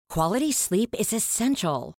Quality sleep is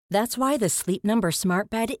essential. That's why the Sleep Number Smart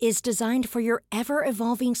Bed is designed for your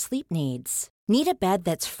ever-evolving sleep needs. Need a bed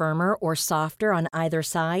that's firmer or softer on either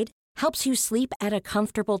side? Helps you sleep at a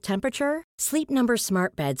comfortable temperature? Sleep Number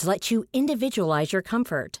Smart Beds let you individualize your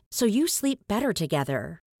comfort, so you sleep better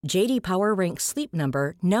together. J.D. Power ranks Sleep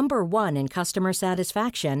Number number 1 in customer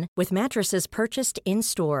satisfaction with mattresses purchased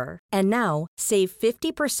in-store. And now, save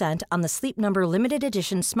 50% on the Sleep Number Limited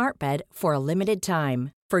Edition Smart Bed for a limited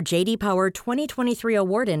time. For J.D. Power 2023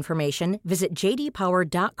 award information, visit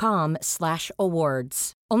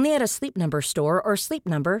jdpower.com/awards. Only at a Sleep Number store or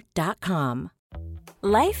sleepnumber.com.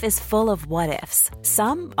 Life is full of what-ifs.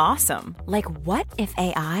 Some awesome, like what if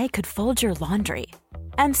AI could fold your laundry?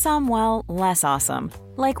 And some, well, less awesome.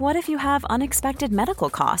 Like what if you have unexpected medical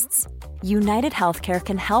costs? United Healthcare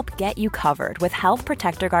can help get you covered with Health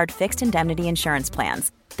Protector Guard fixed indemnity insurance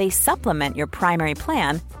plans. They supplement your primary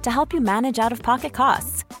plan to help you manage out-of-pocket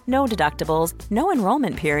costs. No deductibles, no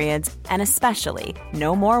enrollment periods, and especially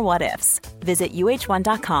no more what-ifs. Visit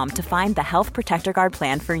uh1.com to find the Health Protector Guard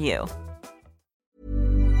plan for you.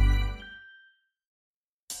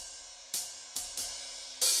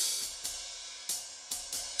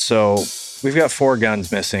 So we've got 4 guns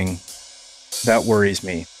missing. That worries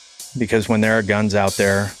me because when there are guns out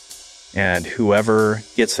there and whoever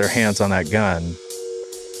gets their hands on that gun,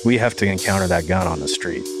 we have to encounter that gun on the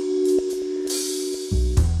street.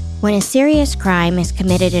 When a serious crime is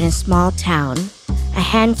committed in a small town, a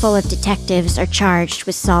handful of detectives are charged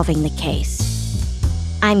with solving the case.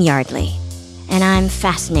 I'm Yardley, and I'm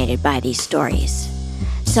fascinated by these stories.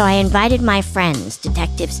 So I invited my friends,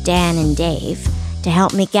 Detectives Dan and Dave, to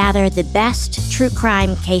help me gather the best true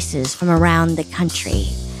crime cases from around the country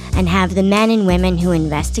and have the men and women who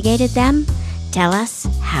investigated them tell us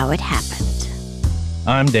how it happened.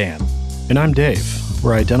 I'm Dan. And I'm Dave.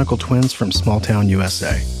 We're identical twins from small town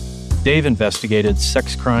USA. Dave investigated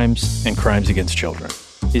sex crimes and crimes against children.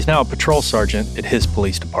 He's now a patrol sergeant at his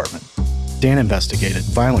police department. Dan investigated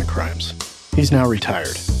violent crimes. He's now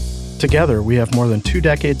retired. Together, we have more than 2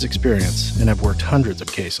 decades experience and have worked hundreds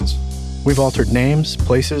of cases. We've altered names,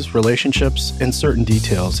 places, relationships, and certain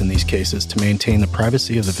details in these cases to maintain the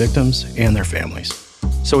privacy of the victims and their families.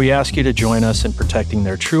 So we ask you to join us in protecting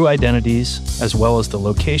their true identities as well as the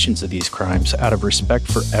locations of these crimes out of respect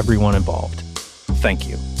for everyone involved. Thank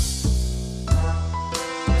you.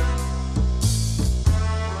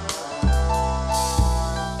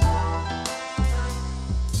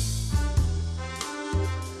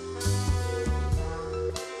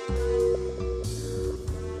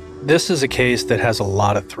 This is a case that has a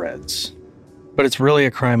lot of threads, but it's really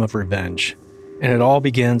a crime of revenge, and it all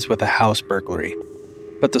begins with a house burglary.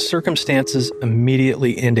 But the circumstances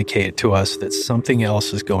immediately indicate to us that something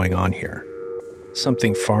else is going on here,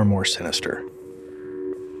 something far more sinister.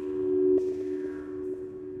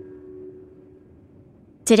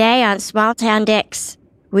 Today on Small Town Dicks,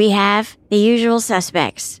 we have the usual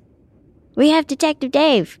suspects. We have Detective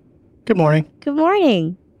Dave. Good morning. Good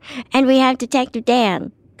morning. And we have Detective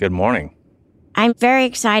Dan. Good morning. I'm very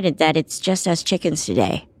excited that it's just us chickens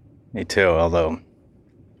today. Me too, although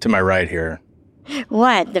to my right here.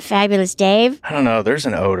 What, the fabulous Dave? I don't know, there's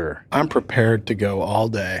an odor. I'm prepared to go all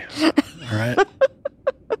day. All right?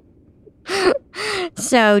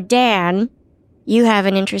 So, Dan, you have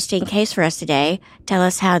an interesting case for us today. Tell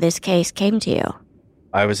us how this case came to you.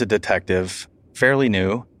 I was a detective, fairly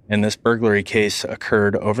new, and this burglary case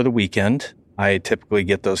occurred over the weekend. I typically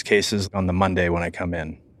get those cases on the Monday when I come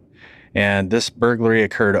in. And this burglary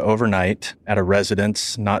occurred overnight at a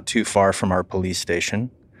residence not too far from our police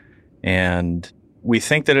station. And we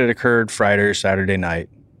think that it occurred Friday or Saturday night,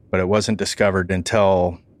 but it wasn't discovered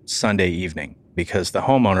until Sunday evening because the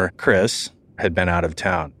homeowner, Chris, had been out of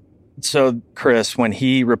town. So Chris, when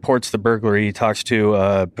he reports the burglary, he talks to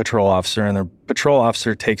a patrol officer, and the patrol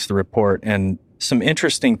officer takes the report, and some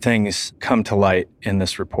interesting things come to light in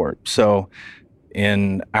this report. So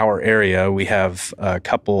in our area, we have a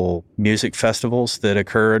couple music festivals that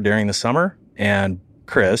occur during the summer. And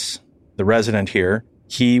Chris, the resident here,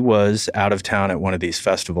 he was out of town at one of these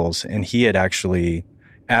festivals, and he had actually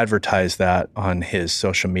advertised that on his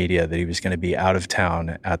social media that he was going to be out of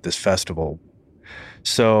town at this festival.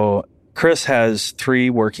 So Chris has 3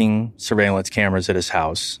 working surveillance cameras at his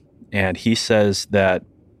house, and he says that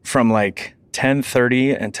from like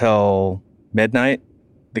 10:30 until midnight,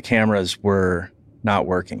 the cameras were not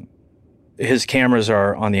working. His cameras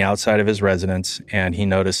are on the outside of his residence, and he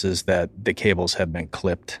notices that the cables have been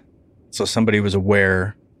clipped. So somebody was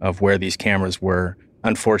aware of where these cameras were.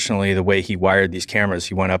 Unfortunately, the way he wired these cameras,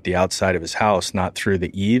 he went up the outside of his house, not through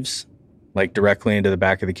the eaves, like directly into the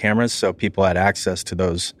back of the cameras. So people had access to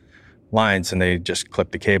those lines and they just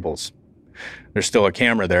clipped the cables. There's still a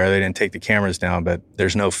camera there. They didn't take the cameras down, but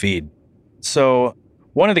there's no feed. So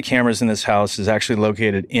one of the cameras in this house is actually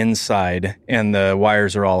located inside, and the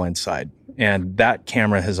wires are all inside. And that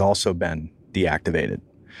camera has also been deactivated.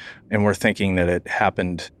 And we're thinking that it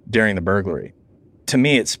happened during the burglary. To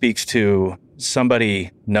me, it speaks to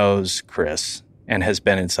somebody knows Chris and has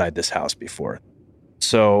been inside this house before.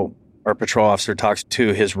 So our patrol officer talks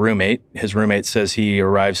to his roommate. His roommate says he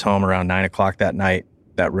arrives home around 9 o'clock that night.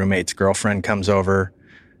 That roommate's girlfriend comes over.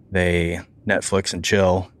 They Netflix and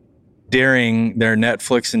chill. During their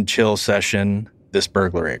Netflix and chill session, this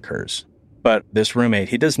burglary occurs. But this roommate,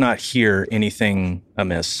 he does not hear anything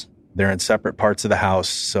amiss. They're in separate parts of the house.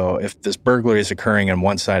 So if this burglary is occurring on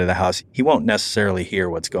one side of the house, he won't necessarily hear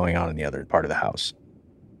what's going on in the other part of the house.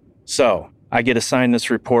 So I get assigned this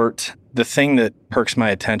report. The thing that perks my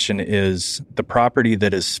attention is the property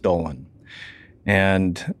that is stolen.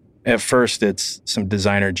 And at first, it's some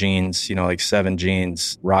designer jeans, like 7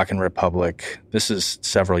 Jeans, Rockin' Republic. This is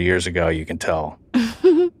several years ago, you can tell.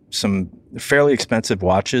 Some fairly expensive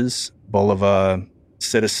watches, Bulova,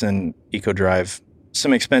 Citizen, EcoDrive,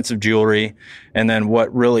 some expensive jewelry. And then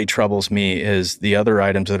what really troubles me is the other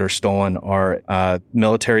items that are stolen are a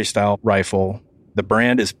military-style rifle. The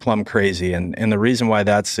brand is Plum Crazy. And the reason why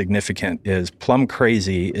that's significant is Plum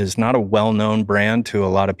Crazy is not a well-known brand to a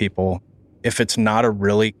lot of people. If it's not a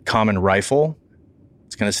really common rifle,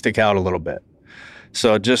 it's going to stick out a little bit.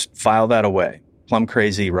 So just file that away. Plum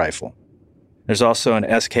Crazy rifle. There's also an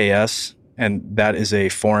SKS, and that is a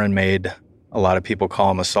foreign-made, a lot of people call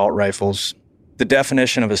them assault rifles. The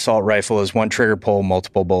definition of assault rifle is one trigger pull,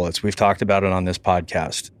 multiple bullets. We've talked about it on this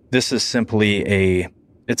podcast. This is simply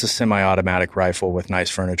it's a semi-automatic rifle with nice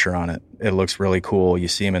furniture on it. It looks really cool. You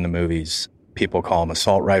see them in the movies. People call them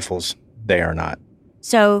assault rifles. They are not.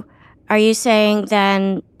 So are you saying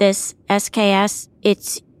then this SKS,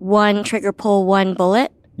 it's one trigger pull, one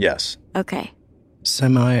bullet? Yes. Okay.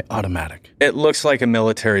 Semi-automatic. It looks like a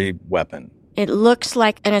military weapon. It looks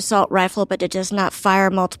like an assault rifle, but it does not fire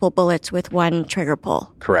multiple bullets with one trigger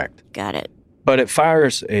pull. Correct. Got it. But it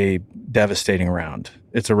fires a devastating round.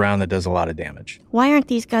 It's a round that does a lot of damage. Why aren't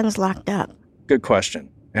these guns locked up? Good question.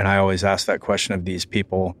 And I always ask that question of these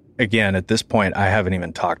people. Again, at this point, I haven't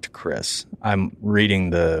even talked to Chris. I'm reading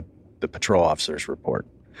the patrol officer's report.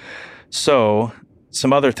 So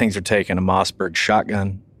some other things are taken. A Mossberg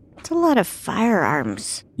shotgun. It's a lot of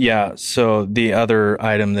firearms. Yeah, so the other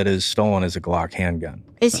item that is stolen is a Glock handgun.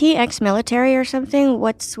 Is he ex-military or something?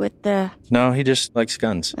 What's with the... No, he just likes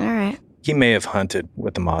guns. All right. He may have hunted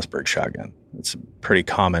with the Mossberg shotgun. It's a pretty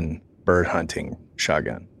common bird hunting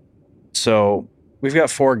shotgun. So we've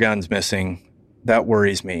got 4 guns missing. That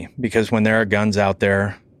worries me because when there are guns out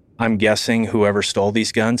there, I'm guessing whoever stole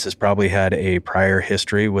these guns has probably had a prior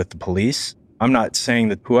history with the police. I'm not saying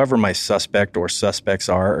that whoever my suspect or suspects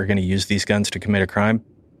are going to use these guns to commit a crime.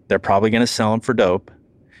 They're probably going to sell them for dope.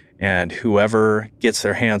 And whoever gets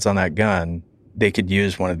their hands on that gun, they could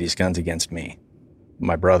use one of these guns against me.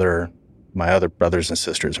 My brother, my other brothers and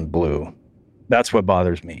sisters in blue. That's what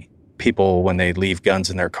bothers me. People, when they leave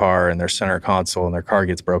guns in their car and their center console and their car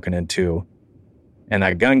gets broken into and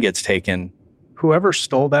that gun gets taken, Whoever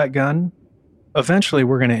stole that gun, eventually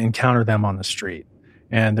we're going to encounter them on the street.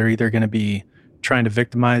 And they're either going to be trying to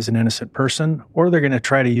victimize an innocent person or they're going to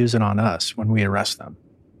try to use it on us when we arrest them.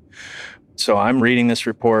 So I'm reading this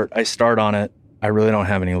report. I start on it. I really don't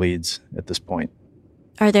have any leads at this point.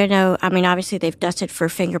 Are there no, obviously they've dusted for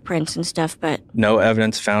fingerprints and stuff, but... No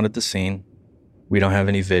evidence found at the scene. We don't have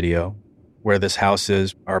any video. Where this house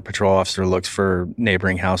is, our patrol officer looks for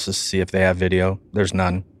neighboring houses to see if they have video. There's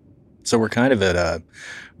none. So we're kind of at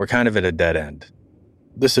a dead end.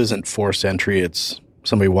 This isn't forced entry. It's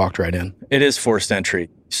somebody walked right in. It is forced entry.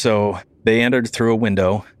 So they entered through a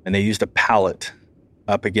window and they used a pallet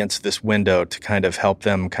up against this window to kind of help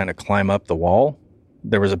them kind of climb up the wall.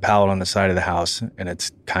 There was a pallet on the side of the house and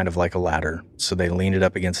it's kind of like a ladder. So they leaned it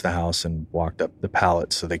up against the house and walked up the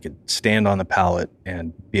pallet so they could stand on the pallet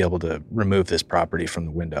and be able to remove this property from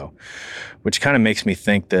the window, which kind of makes me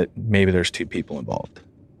think that maybe there's 2 people involved.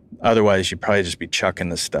 Otherwise, you'd probably just be chucking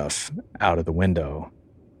the stuff out of the window.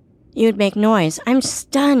 You'd make noise. I'm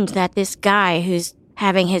stunned that this guy who's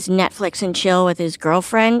having his Netflix and chill with his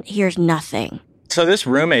girlfriend hears nothing. So this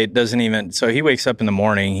roommate so he wakes up in the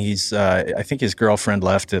morning. I think his girlfriend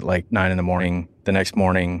left at like 9 a.m. the next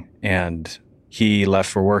morning, and he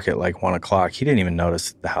left for work at like 1 o'clock. He didn't even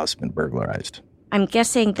notice the house had been burglarized. I'm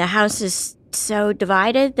guessing the house is so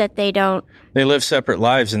divided that they don't... They live separate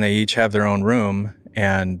lives and they each have their own room,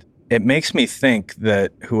 and It makes me think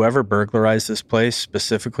that whoever burglarized this place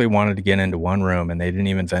specifically wanted to get into one room and they didn't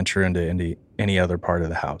even venture into any other part of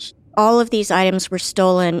the house. All of these items were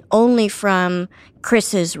stolen only from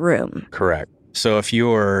Chris's room. Correct. So if you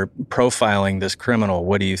were profiling this criminal,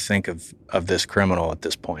 what do you think of this criminal at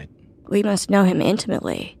this point? We must know him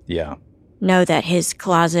intimately. Yeah. Know that his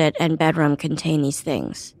closet and bedroom contain these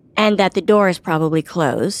things. And that the door is probably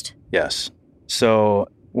closed. Yes. So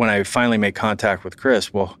when I finally make contact with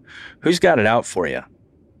Chris, well, who's got it out for you?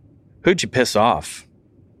 Who'd you piss off?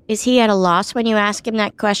 Is he at a loss when you ask him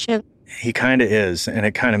that question? He kind of is, and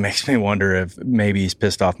it kind of makes me wonder if maybe he's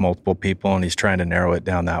pissed off multiple people and he's trying to narrow it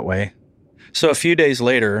down that way. So a few days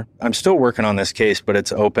later, I'm still working on this case, but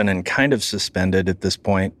it's open and kind of suspended at this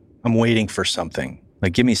point. I'm waiting for something.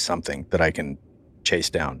 Like, give me something that I can chase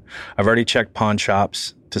down. I've already checked pawn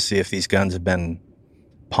shops to see if these guns have been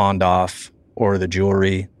pawned off or the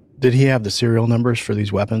jewelry. Did he have the serial numbers for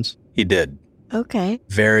these weapons? He did. Okay.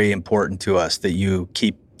 Very important to us that you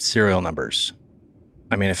keep serial numbers.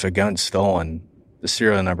 I mean, if a gun's stolen, the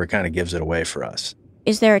serial number kind of gives it away for us.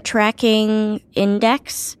 Is there a tracking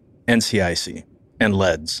index? NCIC and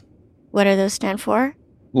LEDS. What do those stand for?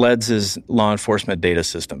 LEDS is Law Enforcement Data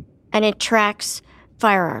System. And it tracks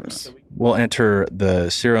firearms. We'll enter the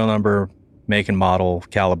serial number, make and model,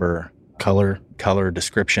 caliber, color,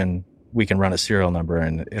 description. We can run a serial number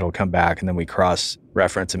and it'll come back, and then we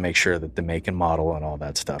cross-reference and make sure that the make and model and all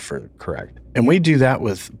that stuff are correct. And we do that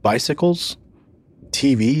with bicycles,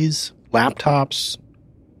 TVs, laptops,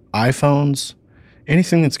 iPhones,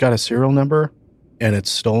 anything that's got a serial number and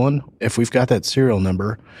it's stolen. If we've got that serial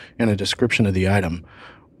number and a description of the item,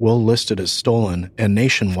 we'll list it as stolen. And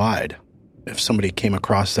nationwide, if somebody came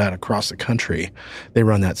across that across the country, they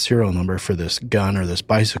run that serial number for this gun or this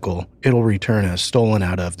bicycle, it'll return as stolen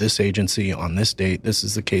out of this agency on this date. This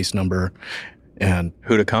is the case number and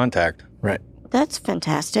who to contact. Right. That's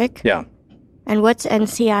fantastic. Yeah. And what's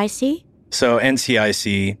NCIC? So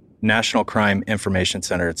NCIC, National Crime Information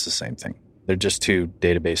Center, it's the same thing. They're just two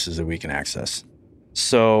databases that we can access.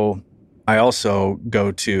 So I also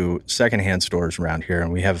go to secondhand stores around here,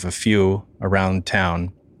 and we have a few around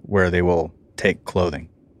town where they will take clothing.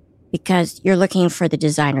 Because you're looking for the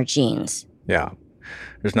designer jeans. Yeah.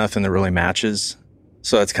 There's nothing that really matches.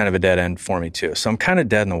 So that's kind of a dead end for me too. So I'm kind of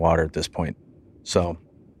dead in the water at this point. So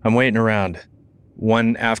I'm waiting around.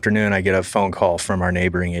 One afternoon, I get a phone call from our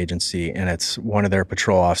neighboring agency, and it's one of their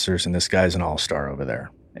patrol officers, and this guy's an all-star over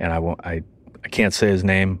there. And I can't say his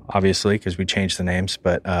name, obviously, because we changed the names,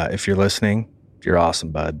 but if you're listening, you're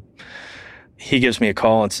awesome, bud. He gives me a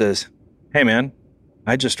call and says, hey, man,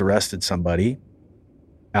 I just arrested somebody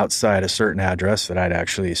outside a certain address that I'd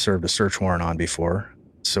actually served a search warrant on before.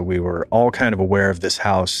 So we were all kind of aware of this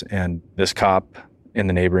house, and this cop in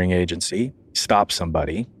the neighboring agency stopped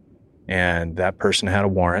somebody, and that person had a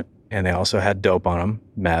warrant, and they also had dope on them,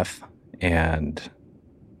 meth, and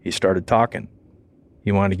he started talking.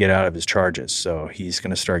 He wanted to get out of his charges, so he's going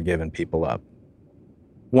to start giving people up.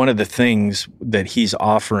 One of the things that he's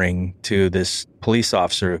offering to this police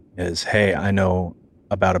officer is, hey, I know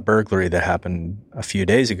about a burglary that happened a few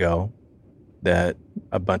days ago that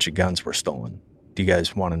a bunch of guns were stolen. Do you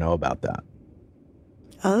guys want to know about that?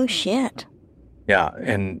 Oh, shit. Yeah,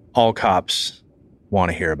 and all cops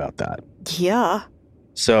want to hear about that. Yeah.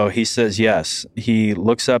 So he says yes. He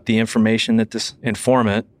looks up the information that this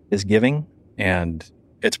informant is giving, and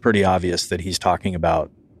it's pretty obvious that he's talking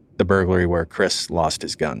about the burglary where Chris lost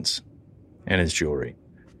his guns and his jewelry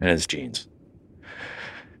and his jeans.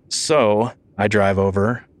 So I drive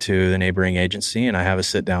over to the neighboring agency, and I have a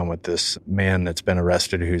sit down with this man that's been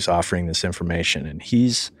arrested who's offering this information. And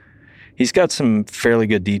he's got some fairly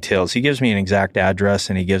good details. He gives me an exact address,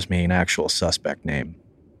 and he gives me an actual suspect name.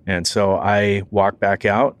 And so I walk back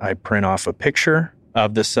out. I print off a picture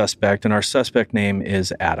of the suspect, and our suspect name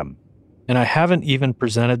is Adam. And I haven't even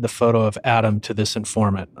presented the photo of Adam to this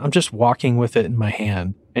informant. I'm just walking with it in my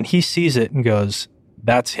hand, and he sees it and goes,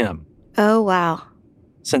 that's him. Oh, wow.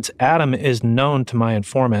 Since Adam is known to my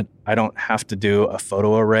informant, I don't have to do a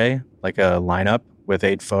photo array, like a lineup with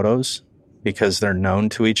 8 photos, because they're known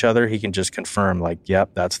to each other. He can just confirm, like,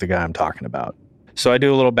 yep, that's the guy I'm talking about. So I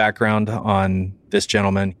do a little background on this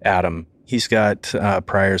gentleman, Adam. He's got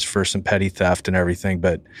priors for some petty theft and everything,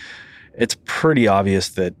 but it's pretty obvious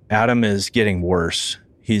that Adam is getting worse.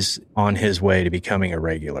 He's on his way to becoming a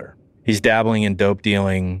regular. He's dabbling in dope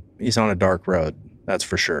dealing. He's on a dark road, that's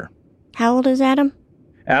for sure. How old is Adam?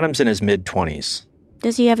 Adam's in his mid-20s.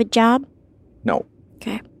 Does he have a job? No.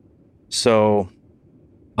 Okay. So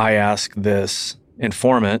I ask this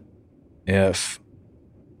informant if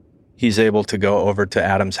he's able to go over to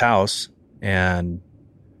Adam's house and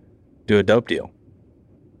do a dope deal.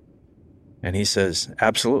 And he says,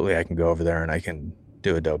 absolutely, I can go over there and I can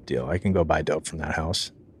do a dope deal. I can go buy dope from that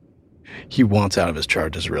house. He wants out of his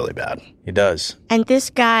charges really bad. He does. And this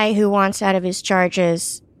guy who wants out of his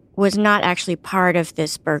charges was not actually part of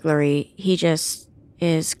this burglary. He just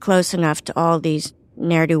is close enough to all these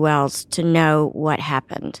ne'er-do-wells to know what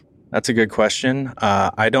happened. That's a good question.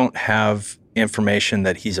 I don't have information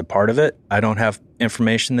that he's a part of it. I don't have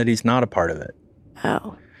information that he's not a part of it.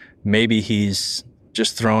 Oh. Maybe he's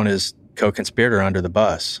just throwing his co-conspirator under the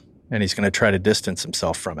bus and he's going to try to distance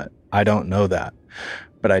himself from it. I don't know that.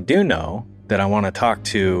 But I do know that I want to talk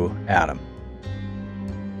to Adam.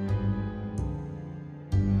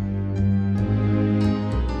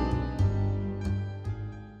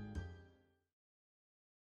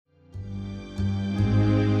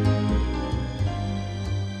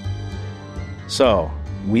 So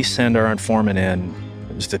we send our informant in.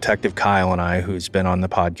 It was Detective Kyle and I, who's been on the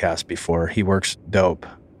podcast before. He works dope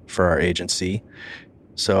for our agency.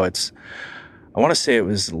 So I want to say it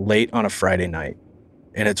was late on a Friday night,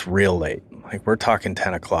 and it's real late. Like, we're talking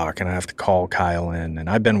 10 o'clock, and I have to call Kyle in, and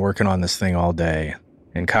I've been working on this thing all day.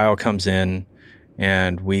 And Kyle comes in,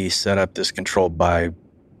 and we set up this controlled buy.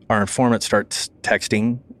 Our informant starts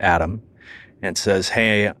texting Adam and says,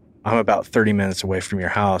 hey, I'm about 30 minutes away from your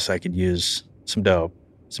house. I could use some dope,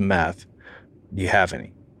 some meth. Do you have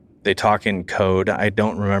any? They talk in code. I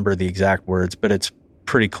don't remember the exact words, but it's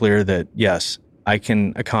pretty clear that, yes, I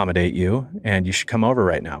can accommodate you, and you should come over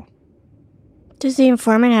right now. Does the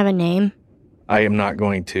informant have a name? I am not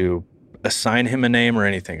going to assign him a name or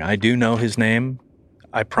anything. I do know his name.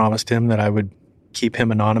 I promised him that I would keep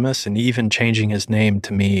him anonymous, and even changing his name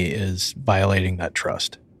to me is violating that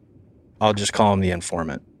trust. I'll just call him the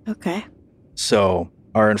informant. Okay. So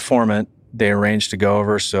our informant, they arranged to go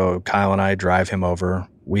over, so Kyle and I drive him over.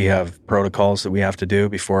 We have protocols that we have to do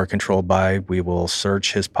before a controlled buy. We will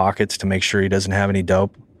search his pockets to make sure he doesn't have any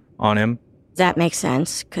dope on him. That makes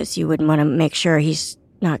sense, because you would want to make sure he's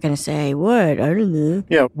not going to say, what? I don't know.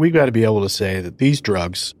 Yeah, we've got to be able to say that these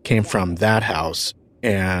drugs came from that house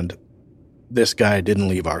and this guy didn't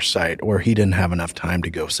leave our site, or he didn't have enough time to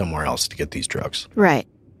go somewhere else to get these drugs. Right.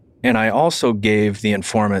 And I also gave the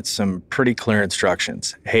informant some pretty clear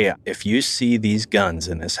instructions. Hey, if you see these guns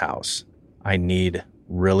in this house, I need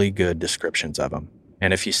really good descriptions of them.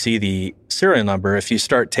 And if you see the serial number, if you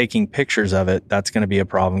start taking pictures of it, that's going to be a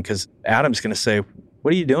problem, because Adam's going to say,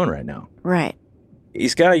 what are you doing right now? Right.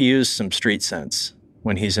 He's got to use some street sense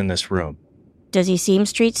when he's in this room. Does he seem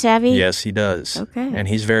street savvy? Yes, he does. Okay. And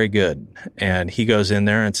he's very good. And he goes in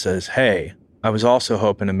there and says, hey, I was also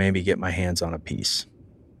hoping to maybe get my hands on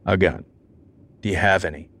a gun. Do you have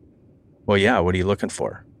any? Well, yeah, what are you looking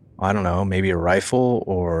for? I don't know, maybe a rifle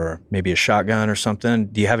or maybe a shotgun or something.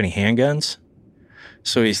 Do you have any handguns?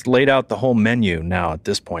 So he's laid out the whole menu now at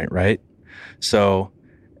this point, right? So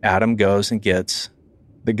Adam goes and gets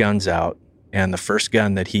the guns out, and the first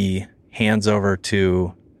gun that he hands over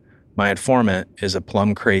to my informant is a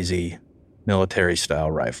plum crazy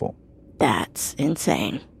military-style rifle. That's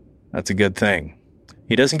insane. That's a good thing.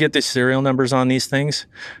 He doesn't get the serial numbers on these things,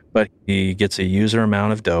 but he gets a user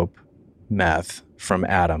amount of dope, meth, from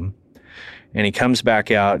Adam. And he comes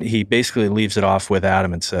back out. He basically leaves it off with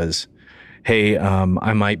Adam and says, hey,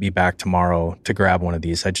 I might be back tomorrow to grab one of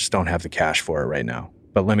these. I just don't have the cash for it right now.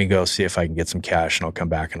 But let me go see if I can get some cash, and I'll come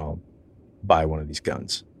back and I'll buy one of these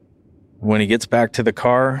guns. When he gets back to the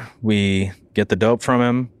car, we get the dope from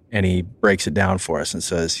him, and he breaks it down for us and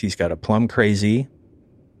says he's got a plum crazy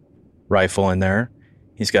rifle in there.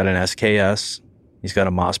 He's got an SKS, he's got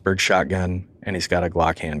a Mossberg shotgun, and he's got a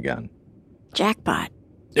Glock handgun. Jackpot.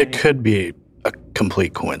 It could be a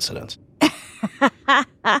complete coincidence.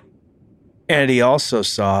 And he also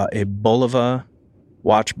saw a Bulova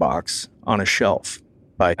watch box on a shelf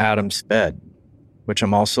by Adam's bed, which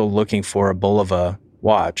I'm also looking for a Bulova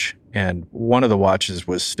watch. And one of the watches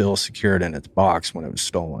was still secured in its box when it was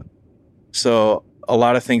stolen. So a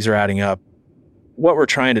lot of things are adding up. What we're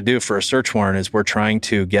trying to do for a search warrant is we're trying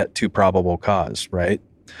to get to probable cause, right?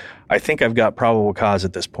 I think I've got probable cause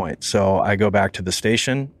at this point. So I go back to the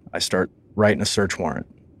station. I start writing a search warrant.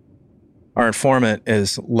 Our informant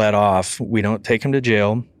is let off. We don't take him to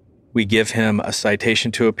jail. We give him a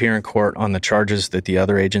citation to appear in court on the charges that the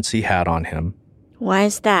other agency had on him. Why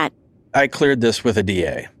is that? I cleared this with a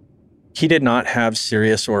DA. He did not have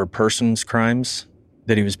serious or persons crimes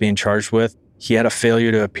that he was being charged with. He had a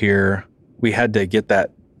failure to appear. We had to get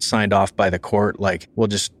that signed off by the court. Like, we'll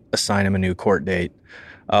just assign him a new court date.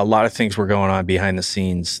 A lot of things were going on behind the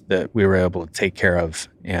scenes that we were able to take care of,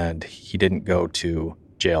 and he didn't go to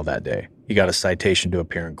jail that day. He got a citation to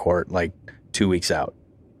appear in court like 2 weeks out.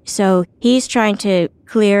 So he's trying to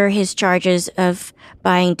clear his charges of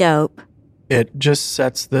buying dope. It just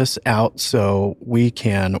sets this out so we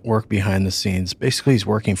can work behind the scenes. Basically, he's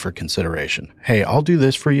working for consideration. Hey, I'll do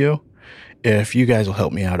this for you if you guys will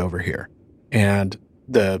help me out over here. And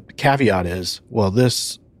the caveat is, well,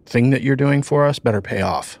 this thing that you're doing for us better pay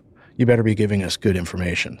off. You better be giving us good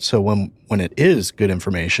information. So when it is good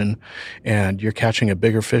information and you're catching a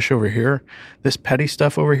bigger fish over here, this petty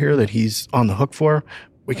stuff over here that he's on the hook for,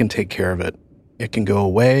 we can take care of it. It can go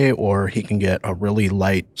away, or he can get a really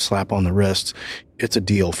light slap on the wrist. It's a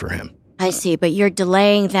deal for him. I see, but you're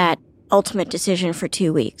delaying that ultimate decision for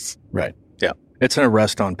 2 weeks. Right. Yeah. It's an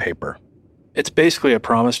arrest on paper. It's basically a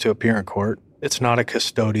promise to appear in court. It's not a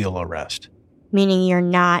custodial arrest. Meaning you're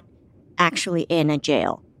not actually in a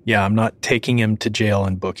jail. Yeah, I'm not taking him to jail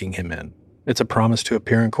and booking him in. It's a promise to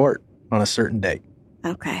appear in court on a certain date.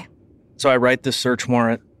 Okay. So I write this search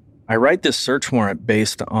warrant. I write this search warrant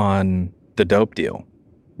based on the dope deal.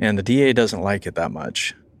 And the DA doesn't like it that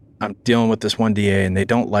much. I'm dealing with this one DA and they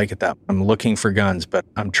don't like it that much. I'm looking for guns, but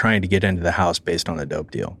I'm trying to get into the house based on a dope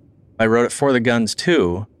deal. I wrote it for the guns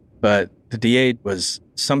too, but the DA was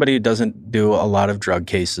somebody who doesn't do a lot of drug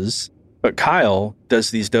cases. But Kyle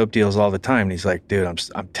does these dope deals all the time. And he's like, dude,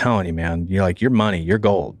 I'm telling you, man, you're like, your money, your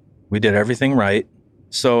gold. We did everything right.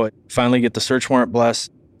 So finally get the search warrant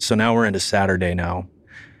blessed. So now we're into Saturday now.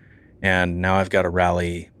 And now I've got to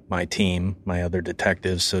rally my team, my other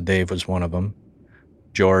detectives. So Dave was one of them.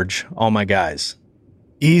 George, all my guys.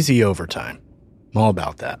 Easy overtime. I'm all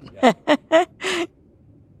about that.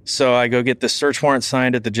 So I go get the search warrant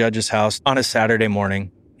signed at the judge's house on a Saturday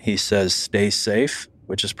morning. He says, stay safe,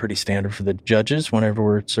 which is pretty standard for the judges whenever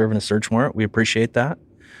we're serving a search warrant. We appreciate that.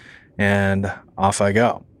 And off I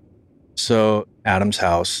go. So Adam's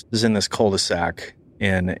house is in this cul-de-sac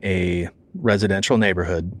in a residential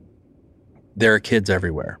neighborhood. There are kids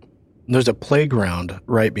everywhere. There's a playground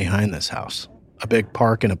right behind this house, a big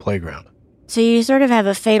park and a playground. So you sort of have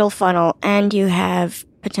a fatal funnel and you have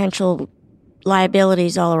potential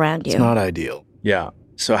liabilities all around you. It's not ideal. Yeah.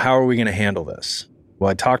 So how are we going to handle this?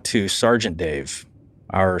 Well, I talked to Sergeant Dave,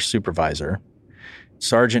 our supervisor.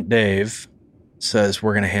 Sergeant Dave says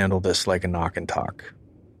we're going to handle this like a knock and talk.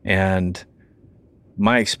 And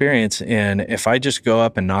my experience in, if I just go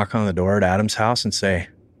up and knock on the door at Adam's house and say,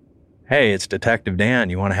 hey, it's Detective Dan,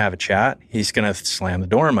 you want to have a chat? He's going to slam the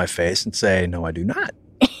door in my face and say, no, I do not.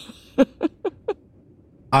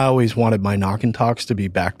 I always wanted my knock and talks to be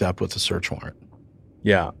backed up with a search warrant.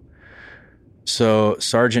 Yeah. So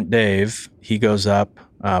Sergeant Dave, he goes up.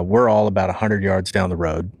 We're all about 100 yards down the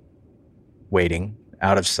road, waiting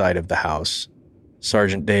out of sight of the house.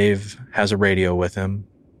 Sergeant Dave has a radio with him.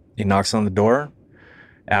 He knocks on the door.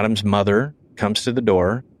 Adam's mother comes to the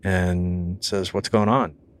door and says, what's going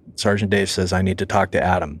on? Sergeant Dave says, I need to talk to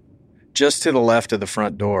Adam. Just to the left of the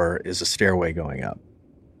front door is a stairway going up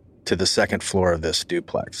to the second floor of this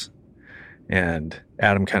duplex. And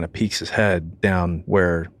Adam kind of peeks his head down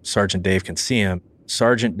where Sergeant Dave can see him.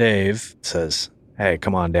 Sergeant Dave says, hey,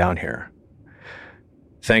 come on down here.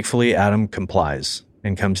 Thankfully, Adam complies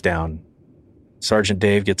and comes down. Sergeant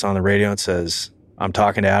Dave gets on the radio and says, I'm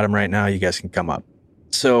talking to Adam right now. You guys can come up.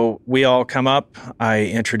 So we all come up. I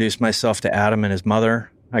introduce myself to Adam and his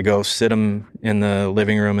mother. I go sit him in the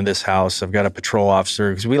living room of this house. I've got a patrol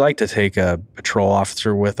officer because we like to take a patrol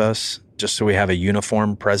officer with us just so we have a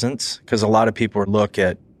uniform presence. Because a lot of people look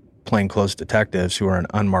at plainclothes detectives who are in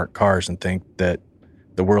unmarked cars and think that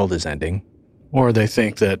the world is ending. Or they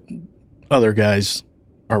think that other guys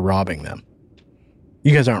are robbing them.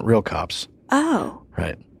 You guys aren't real cops. Oh.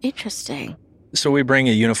 Right. Interesting. So we bring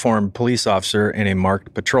a uniformed police officer in a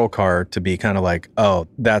marked patrol car to be kind of like, oh,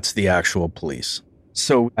 that's the actual police.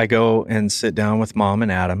 So I go and sit down with Mom and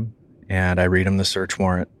Adam, and I read them the search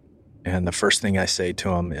warrant. And the first thing I say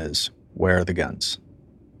to him is, where are the guns?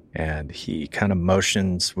 And he kind of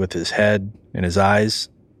motions with his head and his eyes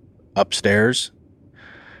upstairs.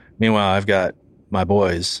 Meanwhile, I've got my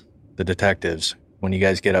boys, the detectives. When you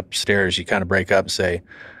guys get upstairs, you kind of break up and say,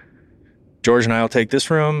 George and I will take this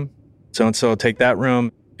room, so-and-so will take that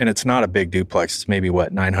room. And it's not a big duplex. It's maybe,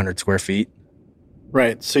 900 square feet?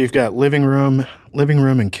 Right. So you've got living room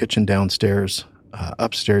and kitchen downstairs.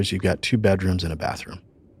 Upstairs, you've got 2 bedrooms and a bathroom.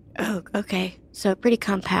 Oh, okay. So pretty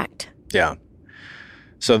compact. Yeah.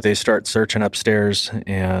 So they start searching upstairs,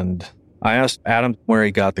 and I asked Adam where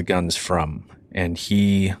he got the guns from. And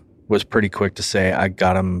he was pretty quick to say, I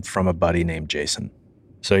got them from a buddy named Jason.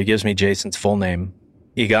 So he gives me Jason's full name.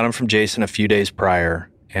 He got them from Jason a few days prior,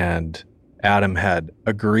 and Adam had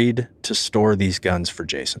agreed to store these guns for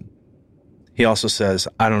Jason. He also says,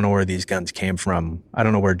 I don't know where these guns came from. I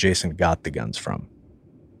don't know where Jason got the guns from.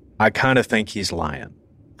 I kind of think he's lying.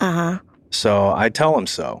 Uh-huh. So I tell him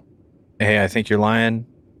so. Hey, I think you're lying.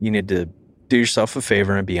 You need to do yourself a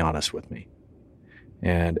favor and be honest with me.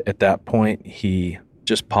 And at that point, he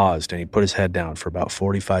just paused and he put his head down for about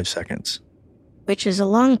 45 seconds. Which is a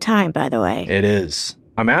long time, by the way. It is.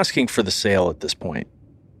 I'm asking for the sale at this point.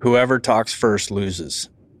 Whoever talks first loses.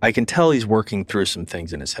 I can tell he's working through some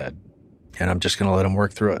things in his head, and I'm just going to let him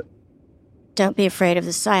work through it. Don't be afraid of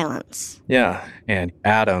the silence. Yeah, and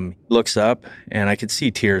Adam looks up, and I could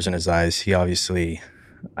see tears in his eyes.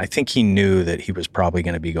 I think he knew that he was probably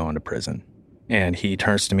going to be going to prison. And he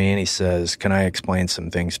turns to me and he says, "Can I explain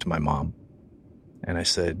some things to my mom?" And I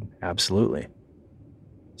said, "Absolutely."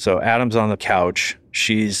 So Adam's on the couch.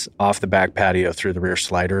 She's off the back patio through the rear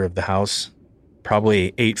slider of the house,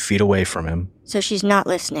 probably 8 feet away from him. So she's not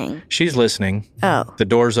listening. She's listening. Oh. The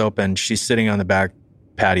door's open. She's sitting on the back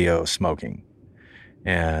patio smoking.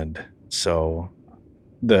 And so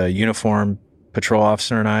the uniformed patrol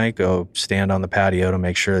officer and I go stand on the patio to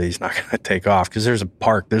make sure that he's not going to take off, because there's a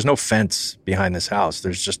park. There's no fence behind this house.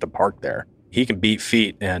 There's just a park there. He can beat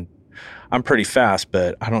feet, and I'm pretty fast,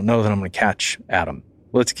 but I don't know that I'm going to catch Adam.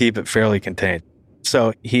 Let's keep it fairly contained.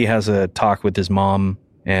 So he has a talk with his mom,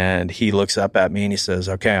 and he looks up at me and he says,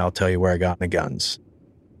 "Okay, I'll tell you where I got the guns."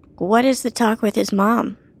 What is the talk with his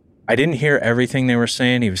mom? I didn't hear everything they were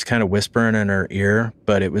saying. He was kind of whispering in her ear,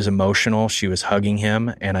 but it was emotional. She was hugging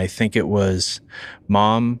him, and I think it was,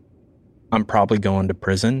 "Mom, I'm probably going to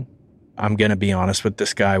prison. I'm going to be honest with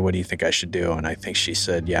this guy. What do you think I should do?" And I think she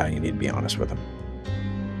said, "Yeah, you need to be honest with him."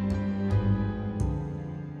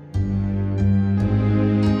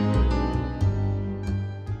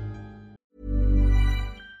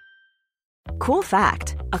 Cool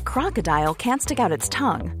fact, a crocodile can't stick out its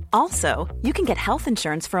tongue. Also, you can get health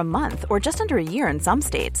insurance for a month or just under a year in some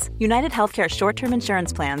states. United Healthcare short-term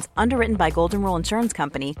insurance plans, underwritten by Golden Rule Insurance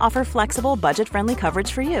Company, offer flexible, budget-friendly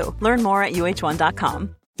coverage for you. Learn more at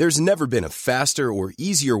UH1.com. There's never been a faster or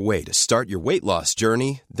easier way to start your weight loss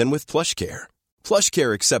journey than with PlushCare.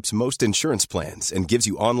 PlushCare accepts most insurance plans and gives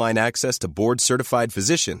you online access to board-certified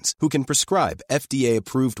physicians who can prescribe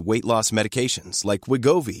FDA-approved weight loss medications like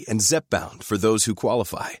Wegovy and Zepbound for those who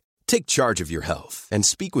qualify. Take charge of your health and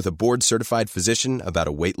speak with a board-certified physician about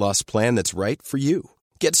a weight loss plan that's right for you.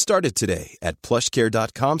 Get started today at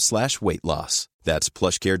plushcare.com/weight loss. That's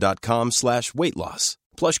plushcare.com/weight loss.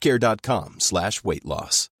 plushcare.com/weight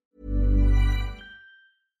loss.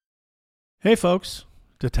 Hey folks,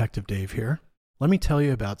 Detective Dave here. Let me tell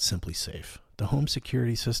you about SimpliSafe, the home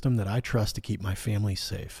security system that I trust to keep my family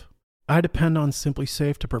safe. I depend on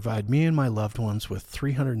SimpliSafe to provide me and my loved ones with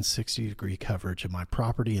 360-degree coverage of my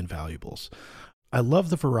property and valuables. I love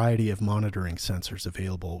the variety of monitoring sensors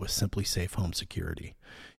available with SimpliSafe Home Security.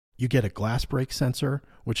 You get a glass break sensor,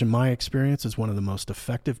 which in my experience is one of the most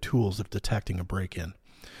effective tools of detecting a break-in.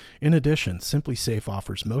 In addition, SimpliSafe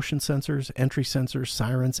offers motion sensors, entry sensors,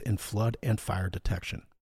 sirens, and flood and fire detection.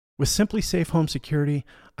 With SimpliSafe Home Security,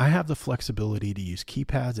 I have the flexibility to use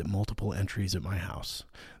keypads at multiple entries at my house.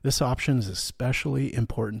 This option is especially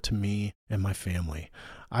important to me and my family.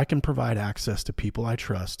 I can provide access to people I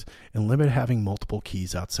trust and limit having multiple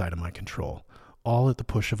keys outside of my control, all at the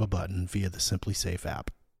push of a button via the SimpliSafe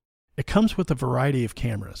app. It comes with a variety of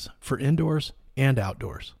cameras for indoors and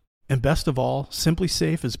outdoors. And best of all,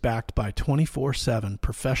 SimpliSafe is backed by 24/7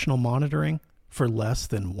 professional monitoring for less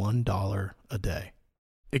than $1 a day.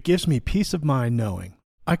 It gives me peace of mind knowing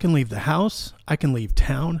I can leave the house, I can leave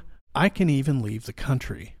town, I can even leave the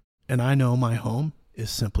country, and I know my home is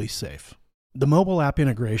simply safe. The mobile app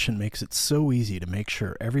integration makes it so easy to make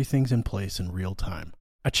sure everything's in place in real time.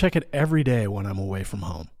 I check it every day when I'm away from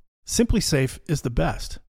home. SimpliSafe is the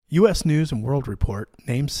best. U.S. News and World Report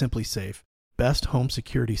named SimpliSafe Best Home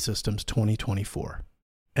Security Systems 2024.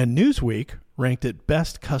 And Newsweek ranked it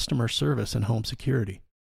Best Customer Service in Home Security.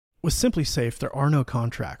 With SimpliSafe, there are no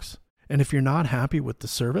contracts. And if you're not happy with the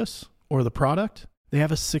service or the product, they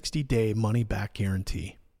have a 60-day money-back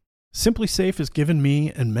guarantee. SimpliSafe has given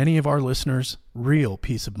me and many of our listeners real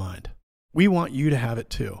peace of mind. We want you to have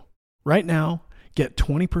it too. Right now, get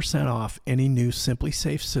 20% off any new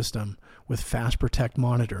SimpliSafe system with Fast Protect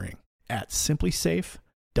monitoring at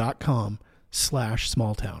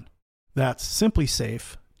simplisafe.com/smalltown. That's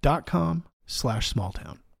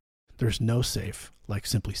simplisafe.com/smalltown. There's no safe like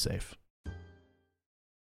SimpliSafe.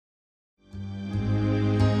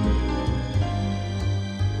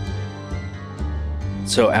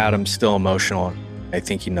 So Adam's still emotional. I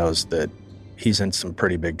think he knows that he's in some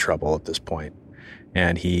pretty big trouble at this point.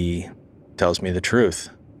 And he tells me the truth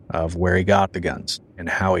of where he got the guns and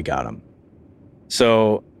how he got them.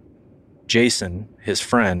 So Jason, his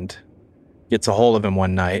friend, gets a hold of him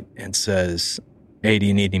one night and says, "Hey, do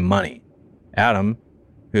you need any money?" Adam,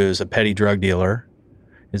 who's a petty drug dealer,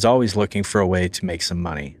 is always looking for a way to make some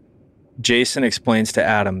money. Jason explains to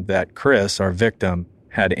Adam that Chris, our victim,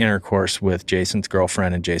 had intercourse with Jason's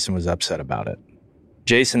girlfriend and Jason was upset about it.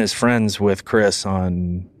 Jason is friends with Chris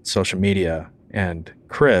on social media, and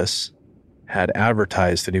Chris had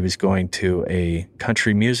advertised that he was going to a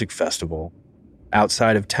country music festival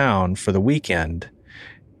outside of town for the weekend.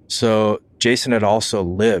 So Jason had also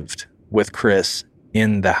lived with Chris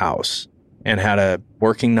in the house and had a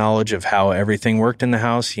working knowledge of how everything worked in the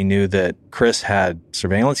house. He knew that Chris had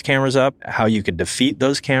surveillance cameras up, how you could defeat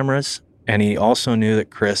those cameras. And he also knew that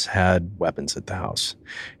Chris had weapons at the house.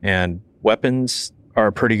 And weapons are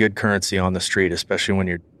a pretty good currency on the street, especially when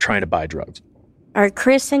you're trying to buy drugs. Are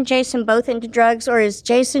Chris and Jason both into drugs, or is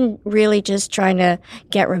Jason really just trying to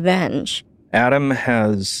get revenge? Adam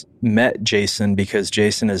has met Jason because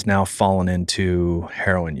Jason has now fallen into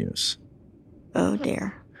heroin use. Oh,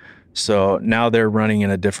 dear. So now they're running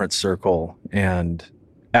in a different circle. And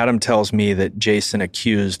Adam tells me that Jason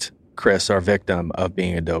accused Chris, our victim, of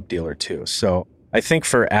being a dope dealer too. So I think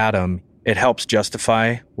for Adam, it helps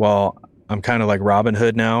justify, well, I'm kind of like Robin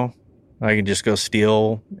Hood now. I can just go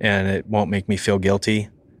steal and it won't make me feel guilty.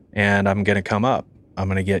 And I'm going to come up. I'm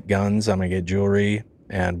going to get guns. I'm going to get jewelry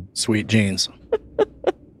and sweet jeans.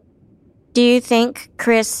 Do you think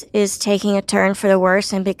Chris is taking a turn for the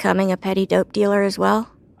worse and becoming a petty dope dealer as well?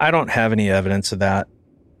 I don't have any evidence of that.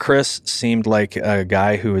 Chris seemed like a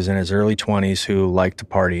guy who was in his early 20s who liked to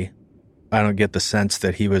party. I don't get the sense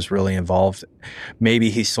that he was really involved. Maybe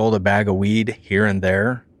he sold a bag of weed here and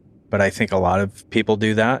there, but I think a lot of people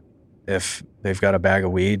do that. If they've got a bag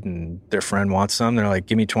of weed and their friend wants some, they're like,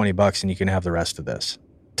 give me $20 and you can have the rest of this.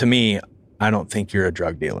 To me, I don't think you're a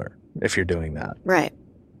drug dealer if you're doing that. Right.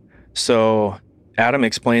 So Adam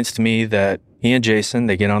explains to me that he and Jason,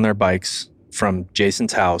 they get on their bikes from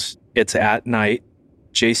Jason's house. It's at night.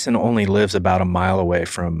 Jason only lives about a mile away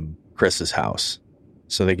from Chris's house.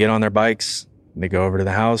 So they get on their bikes, they go over to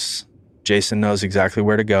the house. Jason knows exactly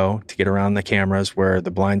where to go to get around the cameras where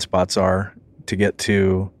the blind spots are to get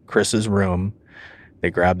to Chris's room.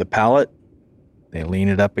 They grab the pallet, they lean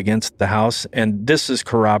it up against the house, and this is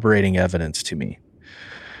corroborating evidence to me.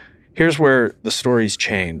 Here's where the stories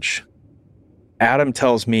change. Adam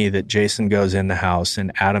tells me that Jason goes in the house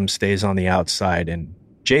and Adam stays on the outside and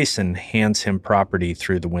Jason hands him property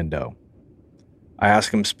through the window. I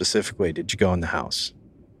ask him specifically, did you go in the house?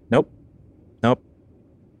 Nope.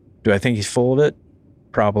 Do I think he's full of it?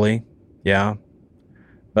 Probably. Yeah.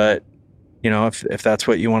 But, if that's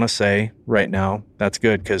what you want to say right now, that's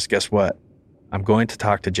good, because guess what? I'm going to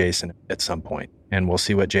talk to Jason at some point, and we'll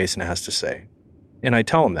see what Jason has to say. And I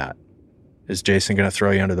tell him that. Is Jason going to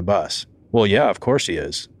throw you under the bus? Well, yeah, of course he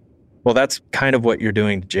is. Well, that's kind of what you're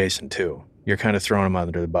doing to Jason, too. You're kind of throwing him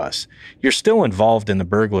under the bus. You're still involved in the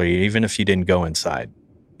burglary, even if you didn't go inside.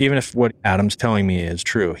 Even if what Adam's telling me is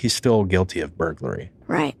true, he's still guilty of burglary.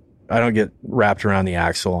 Right. I don't get wrapped around the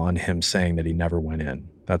axle on him saying that he never went in.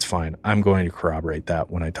 That's fine. I'm going to corroborate that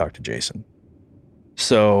when I talk to Jason.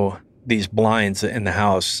 So these blinds in the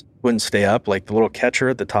house wouldn't stay up, like the little catcher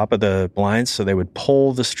at the top of the blinds. So they would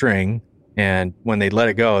pull the string, and when they let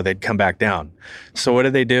it go, they'd come back down. So what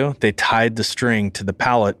did they do? They tied the string to the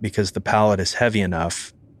pallet because the pallet is heavy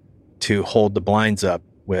enough to hold the blinds up,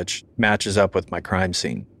 which matches up with my crime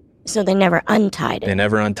scene. So they never untied it. They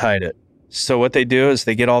never untied it. So what they do is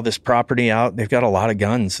they get all this property out. They've got a lot of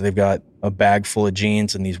guns. They've got a bag full of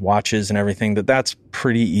jeans and these watches and everything. That's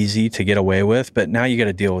pretty easy to get away with. But now you got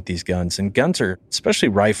to deal with these guns. And guns are, especially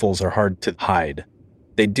rifles, are hard to hide.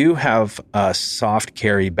 They do have a soft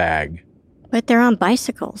carry bag. But they're on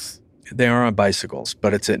bicycles. They are on bicycles,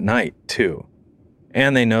 but it's at night too.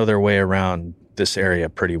 And they know their way around this area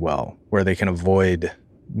pretty well, where they can avoid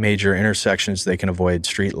major intersections, they can avoid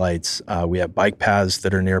street lights. We have bike paths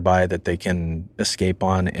that are nearby that they can escape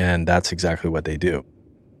on, and that's exactly what they do.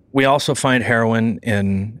 We also find heroin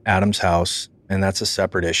in Adam's house, and that's a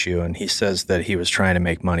separate issue. And he says that he was trying to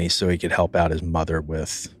make money so he could help out his mother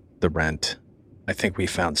with the rent. I think we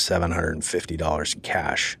found $750 in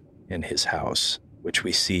cash in his house, which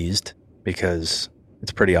we seized because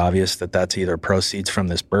it's pretty obvious that that's either proceeds from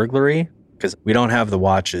this burglary, because we don't have the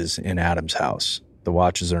watches in Adam's house. The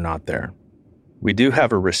watches are not there. We do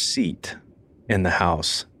have a receipt in the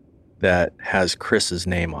house that has Chris's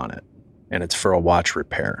name on it, and it's for a watch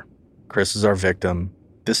repair. Chris is our victim.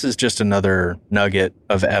 This is just another nugget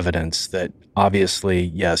of evidence that obviously,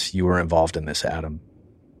 yes, you were involved in this, Adam,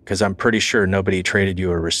 because I'm pretty sure nobody traded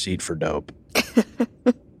you a receipt for dope.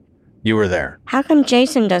 You were there. How come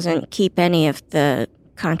Jason doesn't keep any of the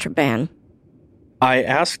contraband? I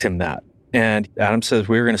asked him that, and Adam says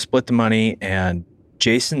we were going to split the money, and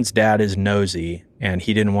Jason's dad is nosy, and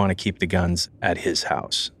he didn't want to keep the guns at his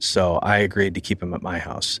house. So I agreed to keep them at my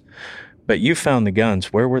house. But you found the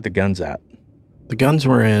guns. Where were the guns at? The guns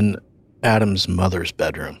were in Adam's mother's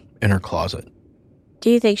bedroom, in her closet.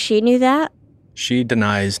 Do you think she knew that? She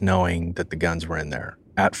denies knowing that the guns were in there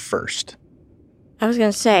at first. I was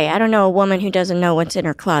going to say, I don't know a woman who doesn't know what's in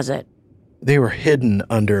her closet. They were hidden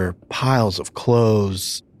under piles of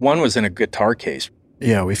clothes. One was in a guitar case.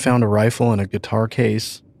 Yeah, we found a rifle in a guitar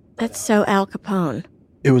case. That's so Al Capone.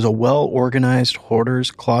 It was a well-organized hoarder's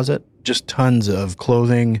closet, just tons of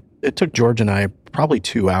clothing. It took George and I probably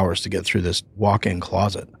 2 hours to get through this walk-in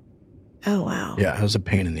closet. Oh, wow. Yeah, it was a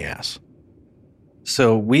pain in the ass.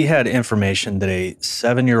 So we had information that a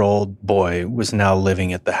 7-year-old boy was now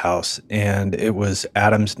living at the house, and it was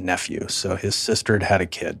Adam's nephew. So his sister had a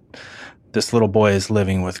kid. This little boy is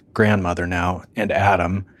living with grandmother now and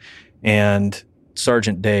Adam, and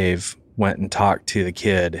Sergeant Dave went and talked to the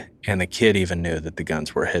kid, and the kid even knew that the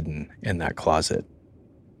guns were hidden in that closet.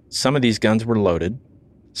 Some of these guns were loaded,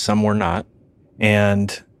 some were not,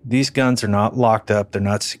 and these guns are not locked up, they're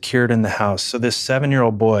not secured in the house. So this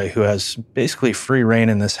 7-year-old boy who has basically free reign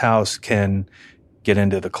in this house can get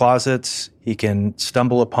into the closets, he can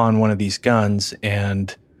stumble upon one of these guns,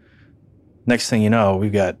 and next thing you know,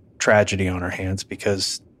 we've got tragedy on our hands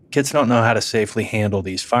because kids don't know how to safely handle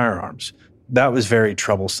these firearms. That was very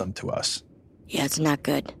troublesome to us. Yeah, it's not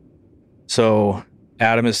good. So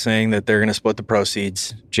Adam is saying that they're going to split the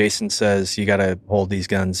proceeds. Jason says, you got to hold these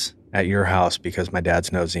guns at your house because my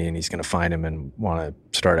dad's nosy and he's going to find him and want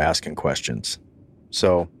to start asking questions.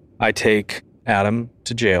 So I take Adam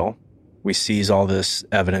to jail. We seize all this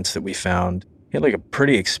evidence that we found. He had like a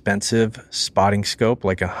pretty expensive spotting scope,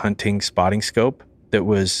 like a hunting spotting scope that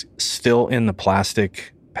was still in the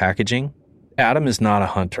plastic packaging. Adam is not a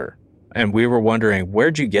hunter. And we were wondering,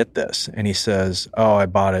 where'd you get this? And he says, oh, I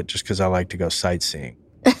bought it just because I like to go sightseeing.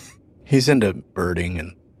 He's into birding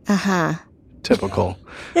and Uh-huh. typical.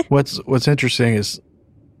 What's interesting is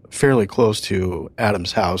fairly close to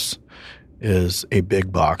Adam's house is a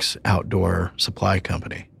big box outdoor supply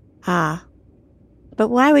company. Ah. But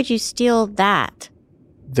why would you steal that?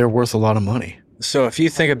 They're worth a lot of money. So if you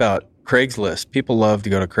think about Craigslist, people love to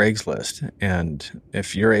go to Craigslist. And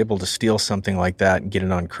if you're able to steal something like that and get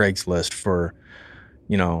it on Craigslist for,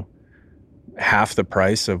 half the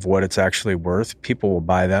price of what it's actually worth, people will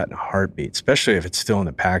buy that in a heartbeat, especially if it's still in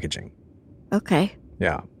the packaging. Okay.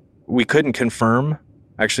 Yeah. We couldn't confirm.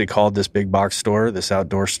 I actually called this big box store, this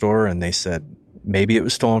outdoor store, and they said maybe it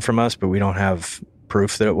was stolen from us, but we don't have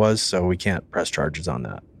proof that it was, so we can't press charges on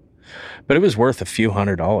that. But it was worth a few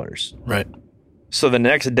 $100s. Right. So the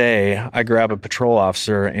next day, I grab a patrol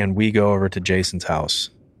officer and we go over to Jason's house.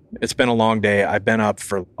 It's been a long day. I've been up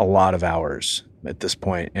for a lot of hours at this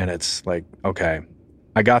point, and it's like, okay,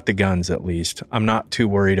 I got the guns at least. I'm not too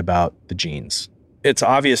worried about the jeans. It's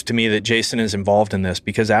obvious to me that Jason is involved in this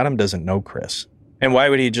because Adam doesn't know Chris. And why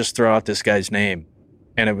would he just throw out this guy's name?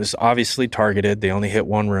 And it was obviously targeted. They only hit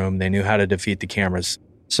one room. They knew how to defeat the cameras.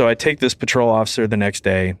 So I take this patrol officer the next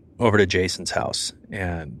day over to Jason's house,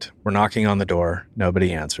 and we're knocking on the door.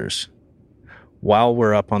 Nobody answers. While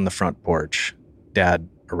we're up on the front porch, Dad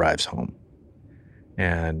arrives home.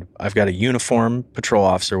 And I've got a uniform patrol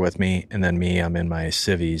officer with me, and then me, I'm in my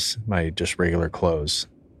civvies, my just regular clothes.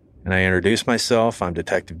 And I introduce myself. I'm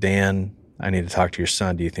Detective Dan. I need to talk to your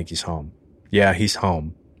son. Do you think he's home? Yeah, he's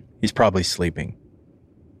home. He's probably sleeping.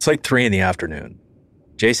 It's like 3 p.m.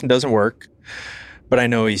 Jason doesn't work, but I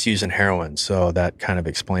know he's using heroin, so that kind of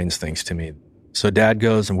explains things to me. So Dad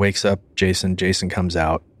goes and wakes up Jason. Jason comes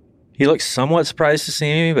out. He looks somewhat surprised to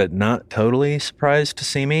see me, but not totally surprised to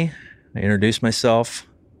see me. I introduce myself.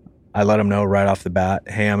 I let him know right off the bat,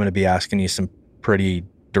 hey, I'm going to be asking you some pretty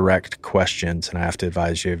direct questions, and I have to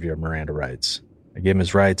advise you of your Miranda rights. I give him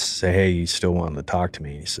his rights, say, hey, you still wanting to talk to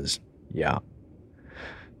me? He says, yeah.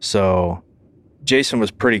 So Jason was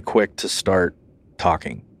pretty quick to start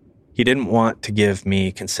talking. He didn't want to give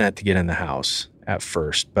me consent to get in the house at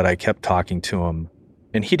first, but I kept talking to him,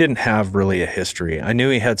 and he didn't have really a history. I knew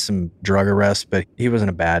he had some drug arrests, but he wasn't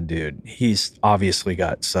a bad dude. He's obviously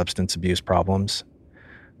got substance abuse problems,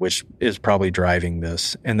 which is probably driving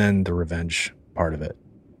this, and then the revenge part of it.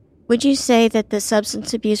 Would you say that the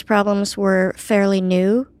substance abuse problems were fairly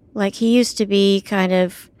new? Like, he used to be kind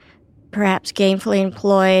of perhaps gainfully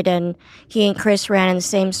employed, and he and Chris ran in the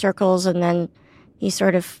same circles, and then he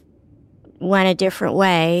sort of went a different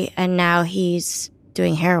way, and now he's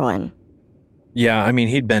doing heroin. Yeah, I mean,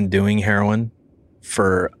 he'd been doing heroin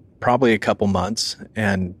for probably a couple months.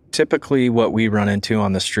 And typically what we run into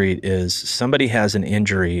on the street is somebody has an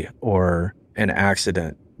injury or an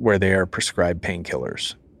accident where they are prescribed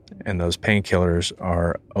painkillers. And those painkillers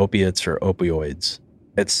are opiates or opioids.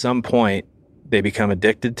 At some point, they become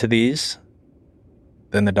addicted to these.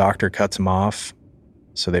 Then the doctor cuts them off.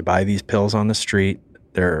 So they buy these pills on the street.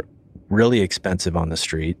 They're really expensive on the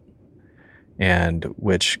street, and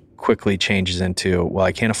which quickly changes into, well,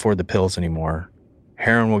 I can't afford the pills anymore.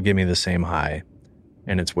 Heroin will give me the same high,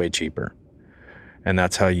 and it's way cheaper. And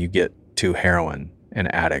that's how you get to heroin, an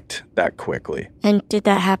addict, that quickly. And did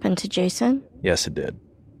that happen to Jason? Yes, it did.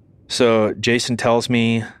 So Jason tells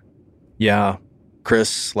me, yeah, Chris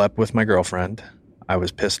slept with my girlfriend. I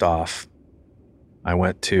was pissed off. I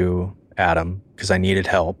went to Adam because I needed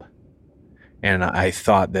help. And I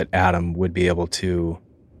thought that Adam would be able to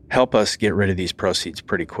help us get rid of these proceeds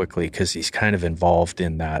pretty quickly because he's kind of involved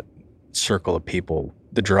in that circle of people,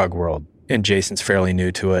 the drug world. And Jason's fairly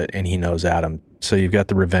new to it, and he knows Adam. So you've got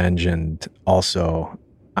the revenge, and also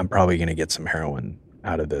I'm probably going to get some heroin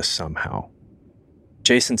out of this somehow.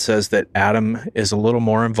 Jason says that Adam is a little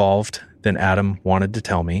more involved than Adam wanted to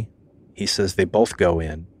tell me. He says they both go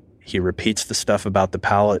in. He repeats the stuff about the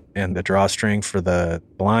pallet and the drawstring for the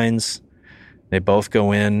blinds. They both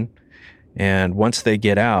go in, and once they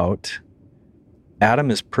get out, Adam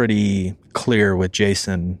is pretty clear with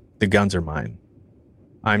Jason, the guns are mine.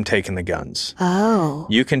 I'm taking the guns. Oh.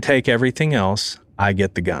 You can take everything else. I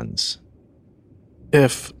get the guns.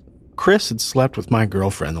 If Chris had slept with my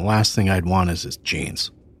girlfriend, the last thing I'd want is his jeans.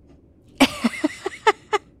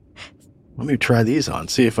 Let me try these on,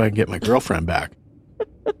 see if I can get my girlfriend back.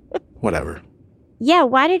 Whatever. Yeah,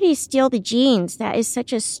 why did he steal the jeans? That is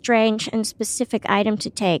such a strange and specific item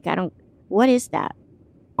to take. What is that?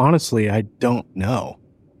 Honestly, I don't know.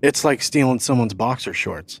 It's like stealing someone's boxer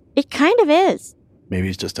shorts. It kind of is. Maybe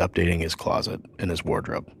he's just updating his closet and his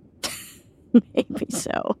wardrobe. Maybe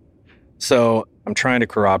so. So I'm trying to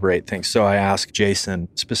corroborate things. So I asked Jason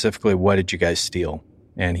specifically, what did you guys steal?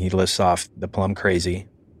 And he lists off the Plum Crazy,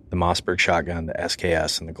 the Mossberg shotgun, the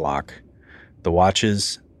SKS, and the Glock, the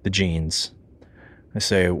watches, the jeans. I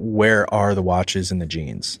say, where are the watches and the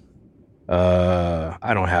jeans?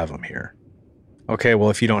 I don't have them here. Okay, well,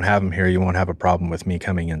 if you don't have them here, you won't have a problem with me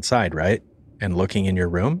coming inside, right? And looking in your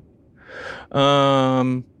room?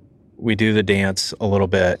 We do the dance a little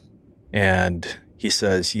bit, and he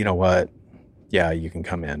says, you know what? Yeah, you can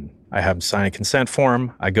come in. I have him sign a consent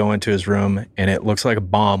form. I go into his room, and it looks like a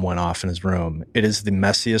bomb went off in his room. It is the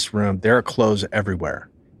messiest room. There are clothes everywhere.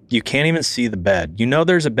 You can't even see the bed. You know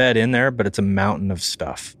there's a bed in there, but it's a mountain of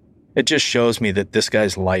stuff. It just shows me that this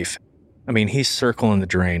guy's life, I mean, he's circling the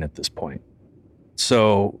drain at this point.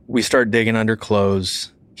 So we start digging under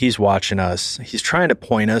clothes. He's watching us. He's trying to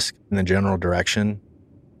point us in the general direction.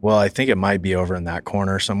 Well, I think it might be over in that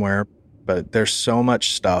corner somewhere, but there's so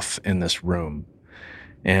much stuff in this room.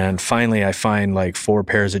 And finally, I find like 4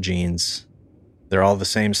 pairs of jeans. They're all the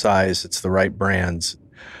same size. It's the right brands.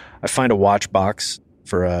 I find a watch box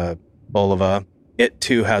for a Bulova. It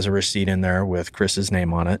too has a receipt in there with Chris's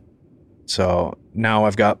name on it. So now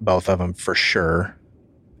I've got both of them for sure.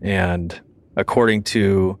 And according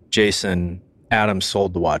to Jason, Adam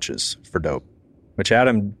sold the watches for dope, which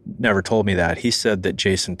Adam never told me that. He said that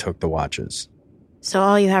Jason took the watches. So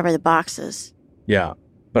all you have are the boxes. Yeah,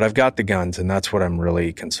 but I've got the guns, and that's what I'm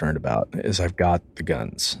really concerned about, is I've got the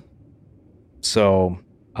guns. So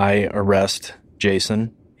I arrest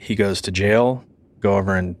Jason. He goes to jail, go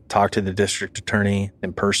over and talk to the district attorney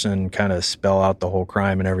in person, kind of spell out the whole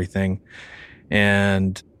crime and everything.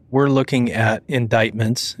 And we're looking at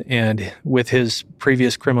indictments, and with his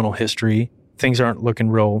previous criminal history, things aren't looking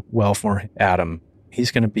real well for Adam.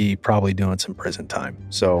 He's going to be probably doing some prison time.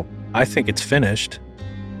 So I think it's finished,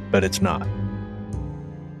 but it's not.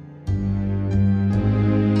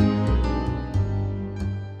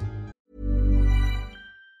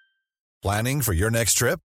 Planning for your next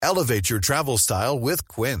trip? Elevate your travel style with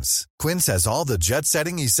Quince. Quince has all the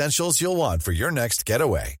jet-setting essentials you'll want for your next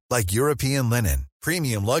getaway, like European linen,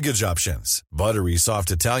 premium luggage options, buttery soft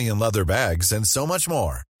Italian leather bags, and so much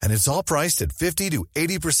more. And it's all priced at 50 to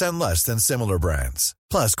 80% less than similar brands.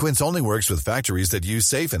 Plus, Quince only works with factories that use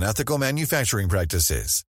safe and ethical manufacturing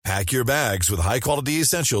practices. Pack your bags with high-quality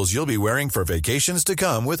essentials you'll be wearing for vacations to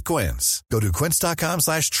come with Quince. Go to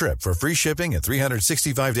quince.com/trip for free shipping and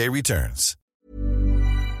 365-day returns.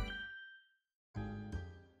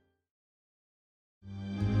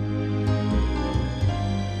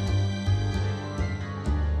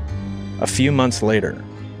 A few months later,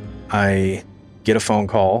 I get a phone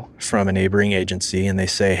call from a neighboring agency, and they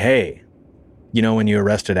say, hey, you know, when you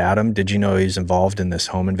arrested Adam, did you know he was involved in this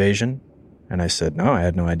home invasion? And I said, no, I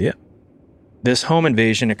had no idea. This home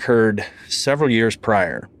invasion occurred several years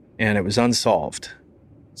prior, and it was unsolved.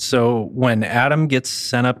 So when Adam gets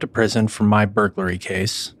sent up to prison for my burglary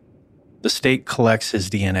case, the state collects his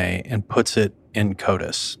DNA and puts it in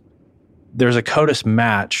CODIS. There's a CODIS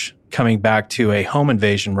match coming back to a home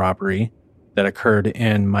invasion robbery that occurred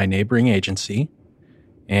in my neighboring agency,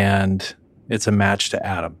 and it's a match to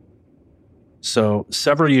Adam. So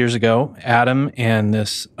several years ago, Adam and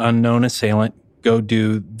this unknown assailant go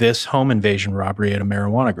do this home invasion robbery at a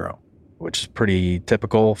marijuana grow, which is pretty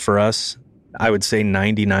typical for us. I would say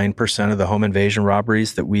 99% of the home invasion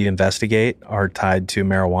robberies that we investigate are tied to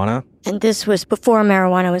marijuana. And this was before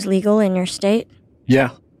marijuana was legal in your state? Yeah,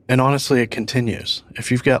 and honestly, it continues.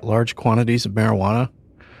 If you've got large quantities of marijuana,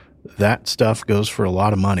 that stuff goes for a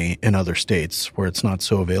lot of money in other states where it's not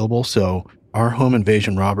so available. So our home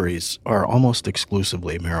invasion robberies are almost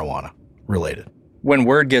exclusively marijuana related. When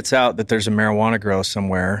word gets out that there's a marijuana grow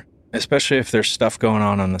somewhere, especially if there's stuff going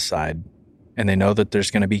on the side, and they know that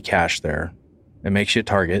there's going to be cash there, it makes you a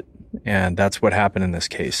target. And that's what happened in this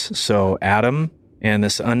case. So Adam and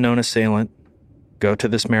this unknown assailant go to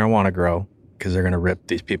this marijuana grow because they're going to rip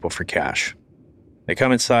these people for cash. They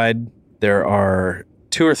come inside. There are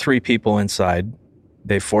 2 or 3 people inside.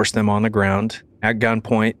 They force them on the ground at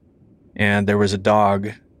gunpoint. And there was a dog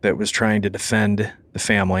that was trying to defend the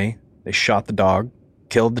family. They shot the dog,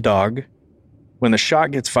 killed the dog. When the shot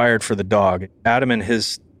gets fired for the dog, Adam and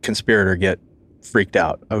his conspirator get freaked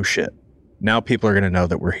out. Oh, shit. Now people are going to know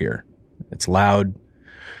that we're here. It's loud.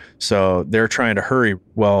 So they're trying to hurry.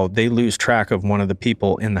 Well, they lose track of one of the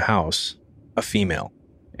people in the house, a female.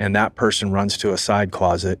 And that person runs to a side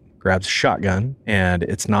closet, grabs a shotgun, and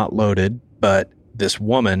it's not loaded. But this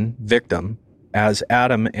woman, victim, as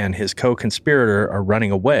Adam and his co-conspirator are running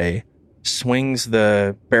away, swings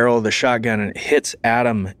the barrel of the shotgun and hits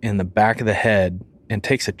Adam in the back of the head and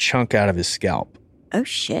takes a chunk out of his scalp. Oh,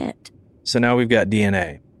 shit. So now we've got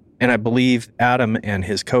DNA. And I believe Adam and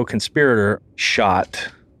his co-conspirator shot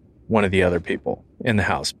one of the other people in the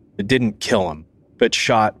house. It didn't kill him, but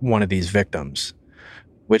shot one of these victims,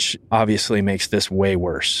 which obviously makes this way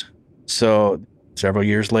worse. So several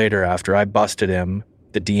years later, after I busted him,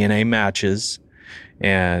 the DNA matches,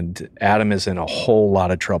 and Adam is in a whole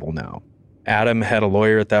lot of trouble now. Adam had a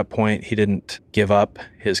lawyer at that point. He didn't give up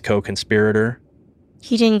his co-conspirator.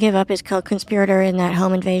 He didn't give up his co-conspirator in that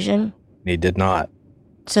home invasion? He did not.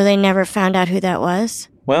 So they never found out who that was?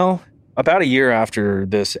 Well, about a year after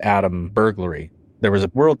this Adam burglary, there was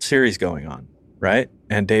a World Series going on, right?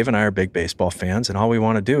 And Dave and I are big baseball fans, and all we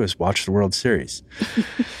want to do is watch the World Series.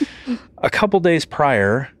 A couple days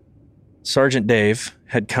prior, Sergeant Dave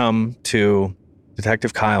had come to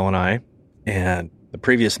Detective Kyle and I, and the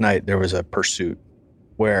previous night there was a pursuit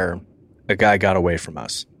where a guy got away from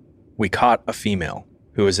us. We caught a female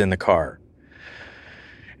who was in the car,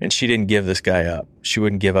 and she didn't give this guy up. She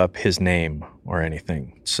wouldn't give up his name or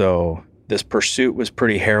anything. So this pursuit was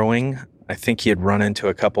pretty harrowing. I think he had run into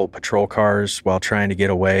a couple patrol cars while trying to get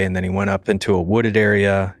away, and then he went up into a wooded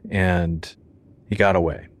area and he got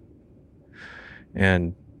away.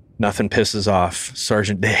 And nothing pisses off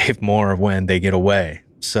Sergeant Dave more when they get away.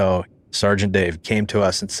 So Sergeant Dave came to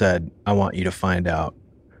us and said, I want you to find out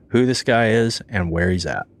who this guy is and where he's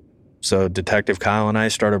at. So Detective Kyle and I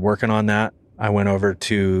started working on that. I went over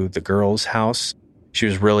to the girl's house. She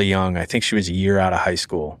was really young. I think she was a year out of high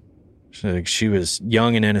school. She was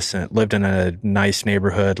young and innocent, lived in a nice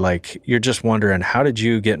neighborhood. Like, you're just wondering, how did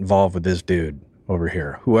you get involved with this dude over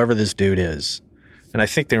here? Whoever this dude is. And I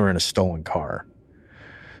think they were in a stolen car.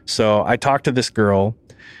 So I talked to this girl,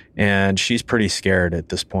 and she's pretty scared at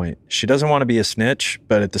this point. She doesn't want to be a snitch,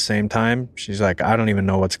 but at the same time, she's like, I don't even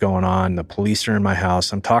know what's going on. The police are in my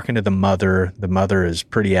house. I'm talking to the mother. The mother is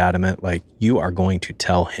pretty adamant, like, you are going to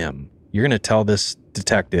tell him. You're going to tell this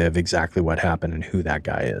detective exactly what happened and who that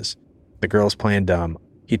guy is. The girl's playing dumb.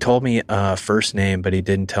 He told me a first name, but he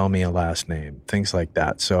didn't tell me a last name. Things like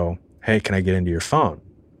that. So, hey, can I get into your phone?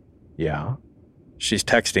 Yeah. She's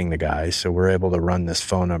texting the guy, so we're able to run this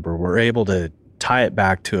phone number. We're able to tie it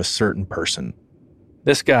back to a certain person.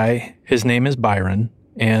 This guy, his name is Byron,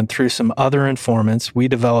 and through some other informants, we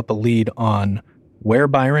develop a lead on where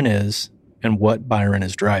Byron is and what Byron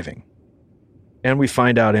is driving. And we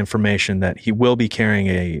find out information that he will be carrying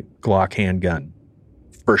a Glock handgun,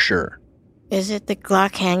 for sure. Is it the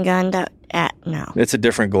Glock handgun that... no. It's a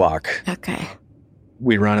different Glock. Okay.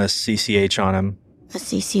 We run a CCH on him. A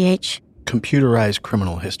CCH? Computerized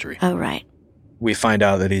criminal history. Oh, right. We find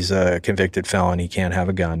out that he's a convicted felon. He can't have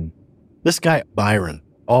a gun. This guy, Byron,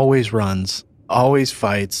 always runs, always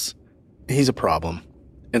fights. he's a problem.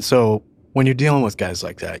 And so when you're dealing with guys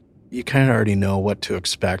like that, you kind of already know what to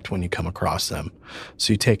expect when you come across them.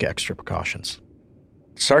 So you take extra precautions.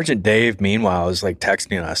 Sergeant Dave, meanwhile, is like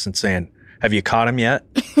texting us and saying, have you caught him yet?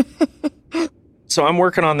 So I'm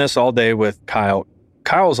working on this all day with Kyle.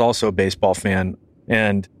 Kyle's also a baseball fan,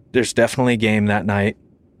 and there's definitely a game that night.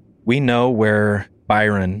 We know where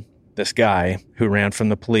Byron, this guy who ran from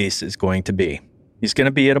the police, is going to be. He's going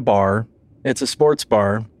to be at a bar. It's a sports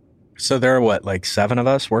bar. So there are, like 7 of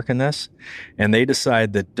us working this? And they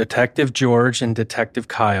decide that Detective George and Detective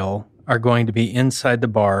Kyle are going to be inside the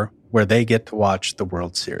bar where they get to watch the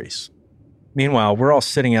World Series. Meanwhile, we're all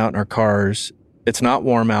sitting out in our cars. It's not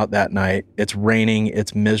warm out that night. It's raining.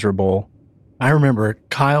 It's miserable. I remember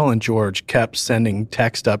Kyle and George kept sending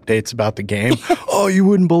text updates about the game. Oh, you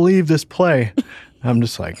wouldn't believe this play. I'm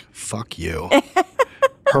just like, fuck you.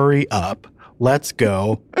 Hurry up. Let's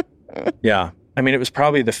go. Yeah. I mean, it was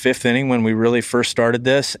probably the 5th inning when we really first started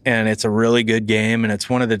this, and it's a really good game, and it's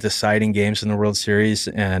one of the deciding games in the World Series,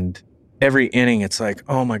 and every inning it's like,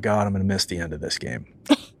 oh my God, I'm going to miss the end of this game.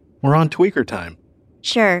 We're on tweaker time.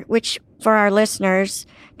 Sure, which for our listeners,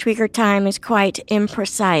 tweaker time is quite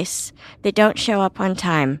imprecise. They don't show up on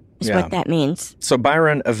time, is what that means. So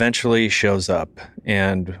Byron eventually shows up,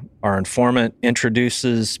 and our informant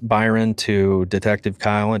introduces Byron to Detective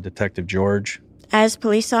Kyle and Detective George. As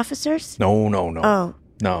police officers? No. Oh.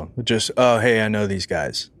 No, just, oh, hey, I know these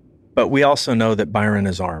guys. But we also know that Byron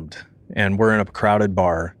is armed, and we're in a crowded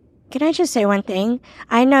bar. Can I just say one thing?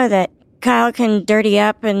 I know that Kyle can dirty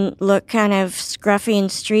up and look kind of scruffy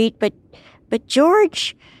and street, but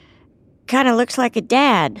George kind of looks like a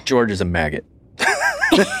dad. George is a maggot.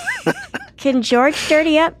 Can George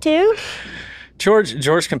dirty up too?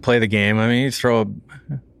 George can play the game. I mean,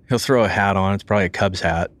 he'll throw a hat on. It's probably a Cubs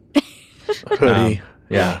hat. Hoodie.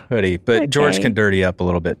 Hoodie. But okay. George can dirty up a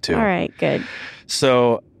little bit too. All right, good.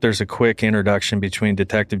 So there's a quick introduction between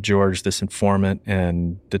Detective George, this informant,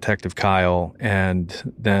 and Detective Kyle.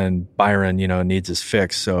 And then Byron, needs his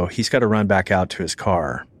fix. So he's got to run back out to his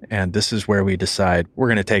car. And this is where we decide we're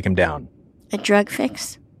going to take him down. A drug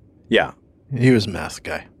fix? Yeah. He was a meth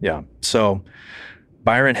guy. Yeah. So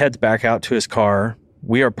Byron heads back out to his car.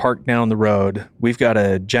 We are parked down the road. We've got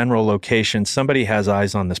a general location. Somebody has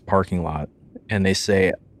eyes on this parking lot, and they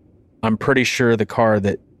say, I'm pretty sure the car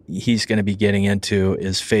that he's going to be getting into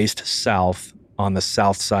is faced south on the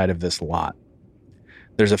south side of this lot.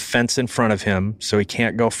 There's a fence in front of him, so he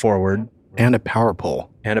can't go forward. And a power pole.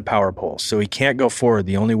 So he can't go forward.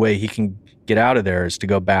 The only way he can get out of there is to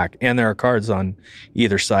go back. And there are cars on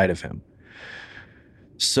either side of him.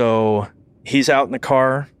 So he's out in the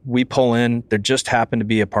car. We pull in. There just happened to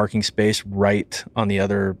be a parking space right on the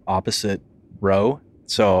other opposite row.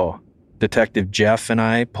 So Detective Jeff and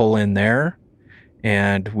I pull in there,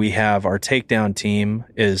 and we have our takedown team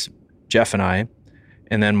is Jeff and I,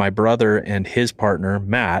 and then my brother and his partner,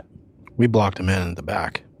 Matt. We blocked him in the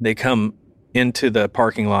back. They come into the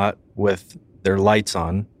parking lot with their lights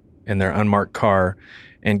on in their unmarked car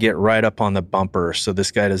and get right up on the bumper so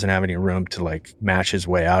this guy doesn't have any room to match his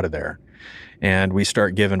way out of there. And we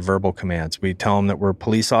start giving verbal commands. We tell him that we're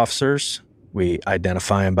police officers. We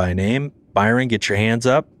identify him by name. Byron, get your hands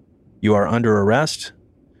up. You are under arrest.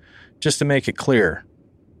 Just to make it clear.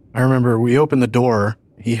 I remember we opened the door.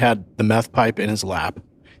 He had the meth pipe in his lap.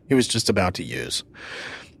 He was just about to use.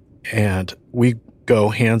 And we go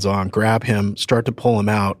hands on, grab him, start to pull him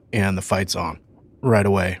out, and the fight's on right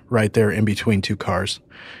away, right there in between 2 cars.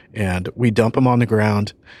 And we dump him on the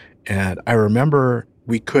ground. And I remember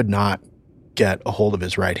we could not get a hold of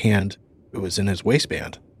his right hand. It was in his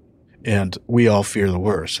waistband. And we all fear the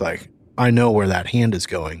worst. I know where that hand is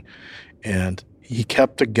going. And he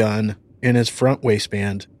kept a gun in his front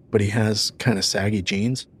waistband, but he has kind of saggy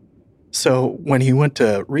jeans. So when he went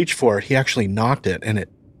to reach for it, he actually knocked it, and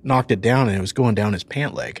it knocked it down, and it was going down his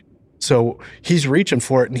pant leg. So he's reaching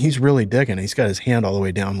for it, and he's really digging. He's got his hand all the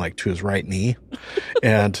way down to his right knee,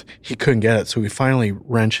 and he couldn't get it. So we finally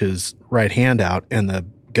wrench his right hand out, and the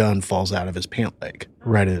gun falls out of his pant leg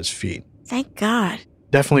right at his feet. Thank God.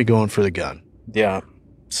 Definitely going for the gun. Yeah.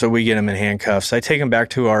 So we get him in handcuffs. I take him back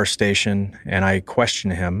to our station, and I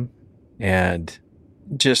question him. And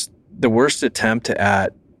just the worst attempt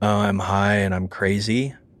at, I'm high and I'm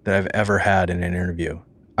crazy that I've ever had in an interview.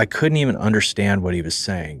 I couldn't even understand what he was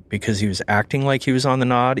saying because he was acting like he was on the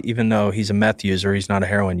nod, even though he's a meth user. He's not a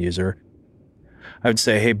heroin user. I would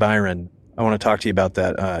say, hey, Byron, I want to talk to you about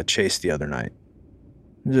that chase the other night.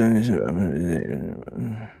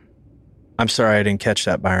 I'm sorry, I didn't catch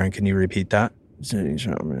that, Byron. Can you repeat that?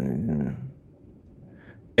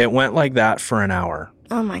 It went like that for an hour.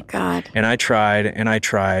 Oh, my God. And I tried,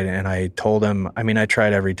 and I told him, I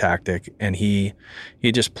tried every tactic, and he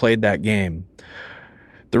just played that game.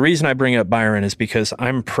 The reason I bring up Byron is because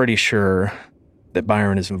I'm pretty sure that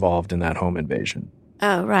Byron is involved in that home invasion.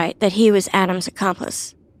 Oh, right. That he was Adam's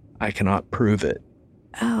accomplice. I cannot prove it.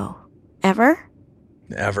 Oh. Ever?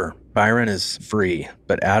 Ever. Byron is free,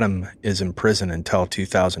 but Adam is in prison until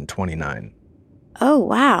 2029. Oh,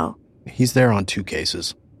 wow. He's there on 2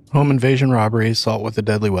 cases. Home invasion, robbery, assault with a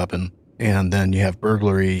deadly weapon, and then you have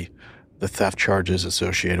burglary, the theft charges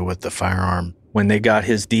associated with the firearm. When they got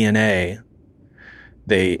his DNA,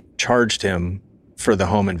 they charged him for the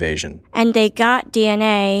home invasion. And they got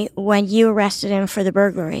DNA when you arrested him for the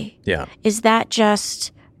burglary. Yeah. Is that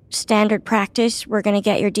just standard practice? We're going to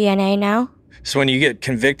get your DNA now? So when you get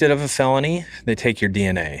convicted of a felony, they take your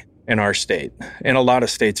DNA in our state. And a lot of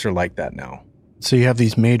states are like that now. So you have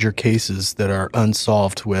these major cases that are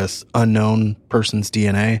unsolved with unknown person's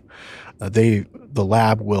DNA. The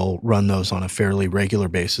lab will run those on a fairly regular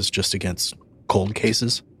basis just against cold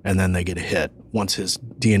cases, and then they get a hit. Once his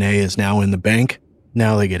DNA is now in the bank,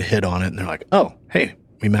 now they get a hit on it, and they're like, oh, hey,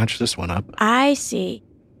 we matched this one up. I see.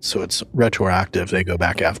 So it's retroactive. They go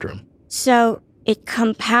back after him. So it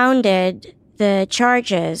compounded the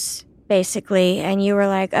charges, basically, and you were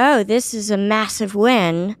like, oh, this is a massive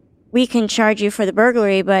win. We can charge you for the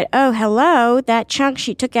burglary, but oh, hello, that chunk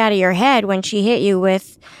she took out of your head when she hit you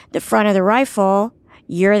with the front of the rifle,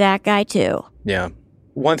 you're that guy too. Yeah.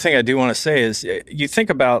 One thing I do want to say is you think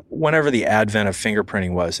about whenever the advent of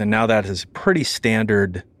fingerprinting was, and now that is a pretty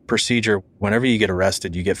standard procedure. Whenever you get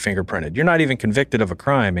arrested, you get fingerprinted. You're not even convicted of a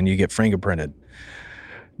crime and you get fingerprinted.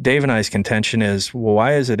 Dave and I's contention is, well,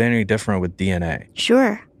 why is it any different with DNA?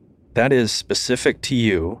 Sure. That is specific to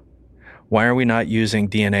you. Why are we not using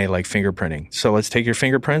DNA like fingerprinting? So let's take your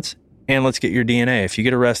fingerprints and let's get your DNA. If you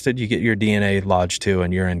get arrested, you get your DNA lodged too,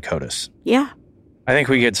 and you're in CODIS. Yeah. I think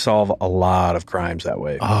we could solve a lot of crimes that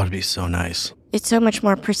way. Oh, it'd be so nice. It's so much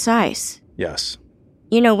more precise. Yes.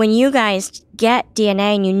 You know, when you guys get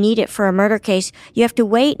DNA and you need it for a murder case, you have to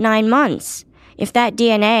wait 9 months. If that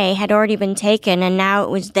DNA had already been taken and now it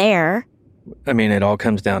was there. It all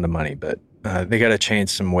comes down to money, but they got to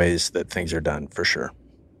change some ways that things are done for sure.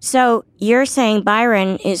 So you're saying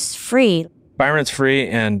Byron is free? Byron's free,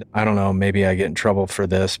 and I don't know, maybe I get in trouble for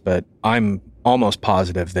this, but I'm almost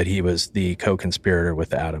positive that he was the co-conspirator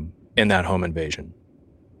with Adam in that home invasion.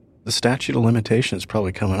 The statute of limitations is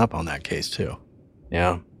probably coming up on that case, too.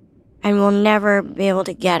 Yeah. And we'll never be able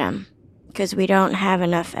to get him because we don't have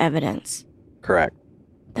enough evidence. Correct.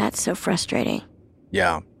 That's so frustrating.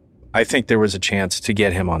 Yeah. I think there was a chance to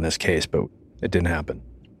get him on this case, but it didn't happen.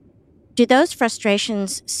 Do those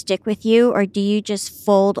frustrations stick with you, or do you just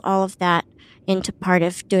fold all of that into part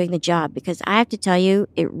of doing the job? Because I have to tell you,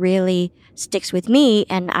 it really sticks with me,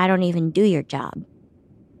 and I don't even do your job.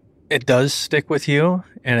 It does stick with you,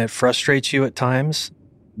 and it frustrates you at times.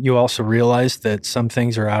 You also realize that some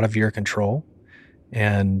things are out of your control,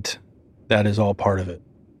 and that is all part of it.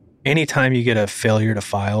 Anytime you get a failure to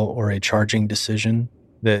file or a charging decision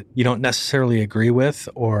that you don't necessarily agree with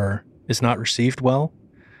or is not received well,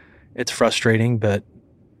 it's frustrating, but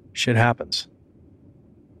shit happens.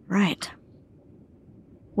 Right.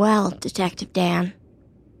 Well, Detective Dan,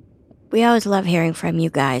 we always love hearing from you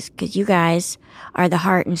guys because you guys are the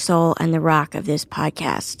heart and soul and the rock of this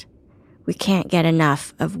podcast. We can't get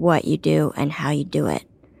enough of what you do and how you do it.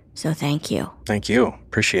 So thank you. Thank you.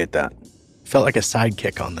 Appreciate that. Felt like a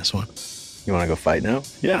sidekick on this one. You want to go fight now?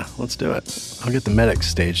 Yeah, let's do it. I'll get the medics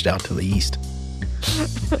staged out to the east.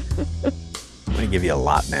 I'm going to give you a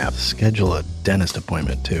lot nap. Schedule a dentist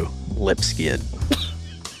appointment, too. Lip skid.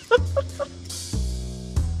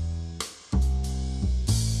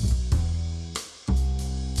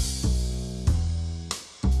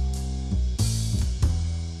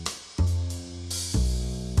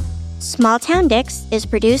 Small Town Dicks is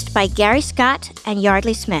produced by Gary Scott and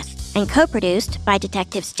Yardley Smith and co-produced by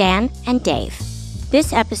Detectives Dan and Dave.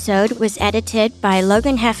 This episode was edited by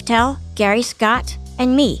Logan Heftel, Gary Scott,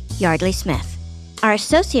 and me, Yardley Smith. Our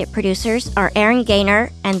associate producers are Aaron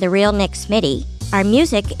Gaynor and the real Nick Smitty. Our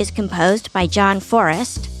music is composed by John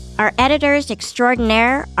Forrest. Our editors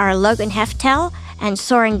extraordinaire are Logan Heftel and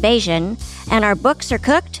Soren Bajan, and our books are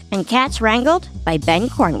cooked and cats wrangled by Ben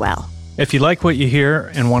Cornwell. If you like what you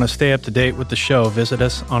hear and want to stay up to date with the show, visit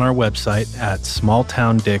us on our website at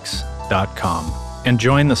smalltowndicks.com. And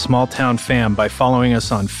join the Small Town fam by following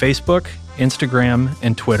us on Facebook, Instagram,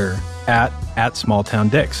 and Twitter at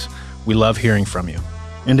SmallTownDicks. We love hearing from you.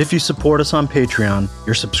 And if you support us on Patreon,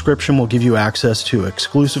 your subscription will give you access to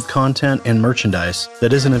exclusive content and merchandise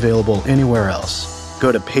that isn't available anywhere else.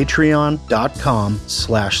 go to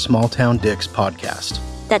patreon.com/smalltowndicks-podcast.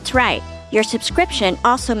 That's right. Your subscription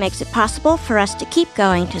also makes it possible for us to keep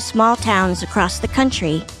going to small towns across the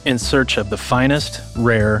country In search of the finest,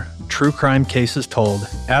 rare, true crime cases told,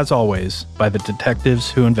 as always, by the detectives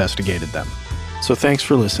who investigated them. So thanks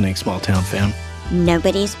for listening, Small Town fam.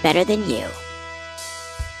 Nobody's better than you.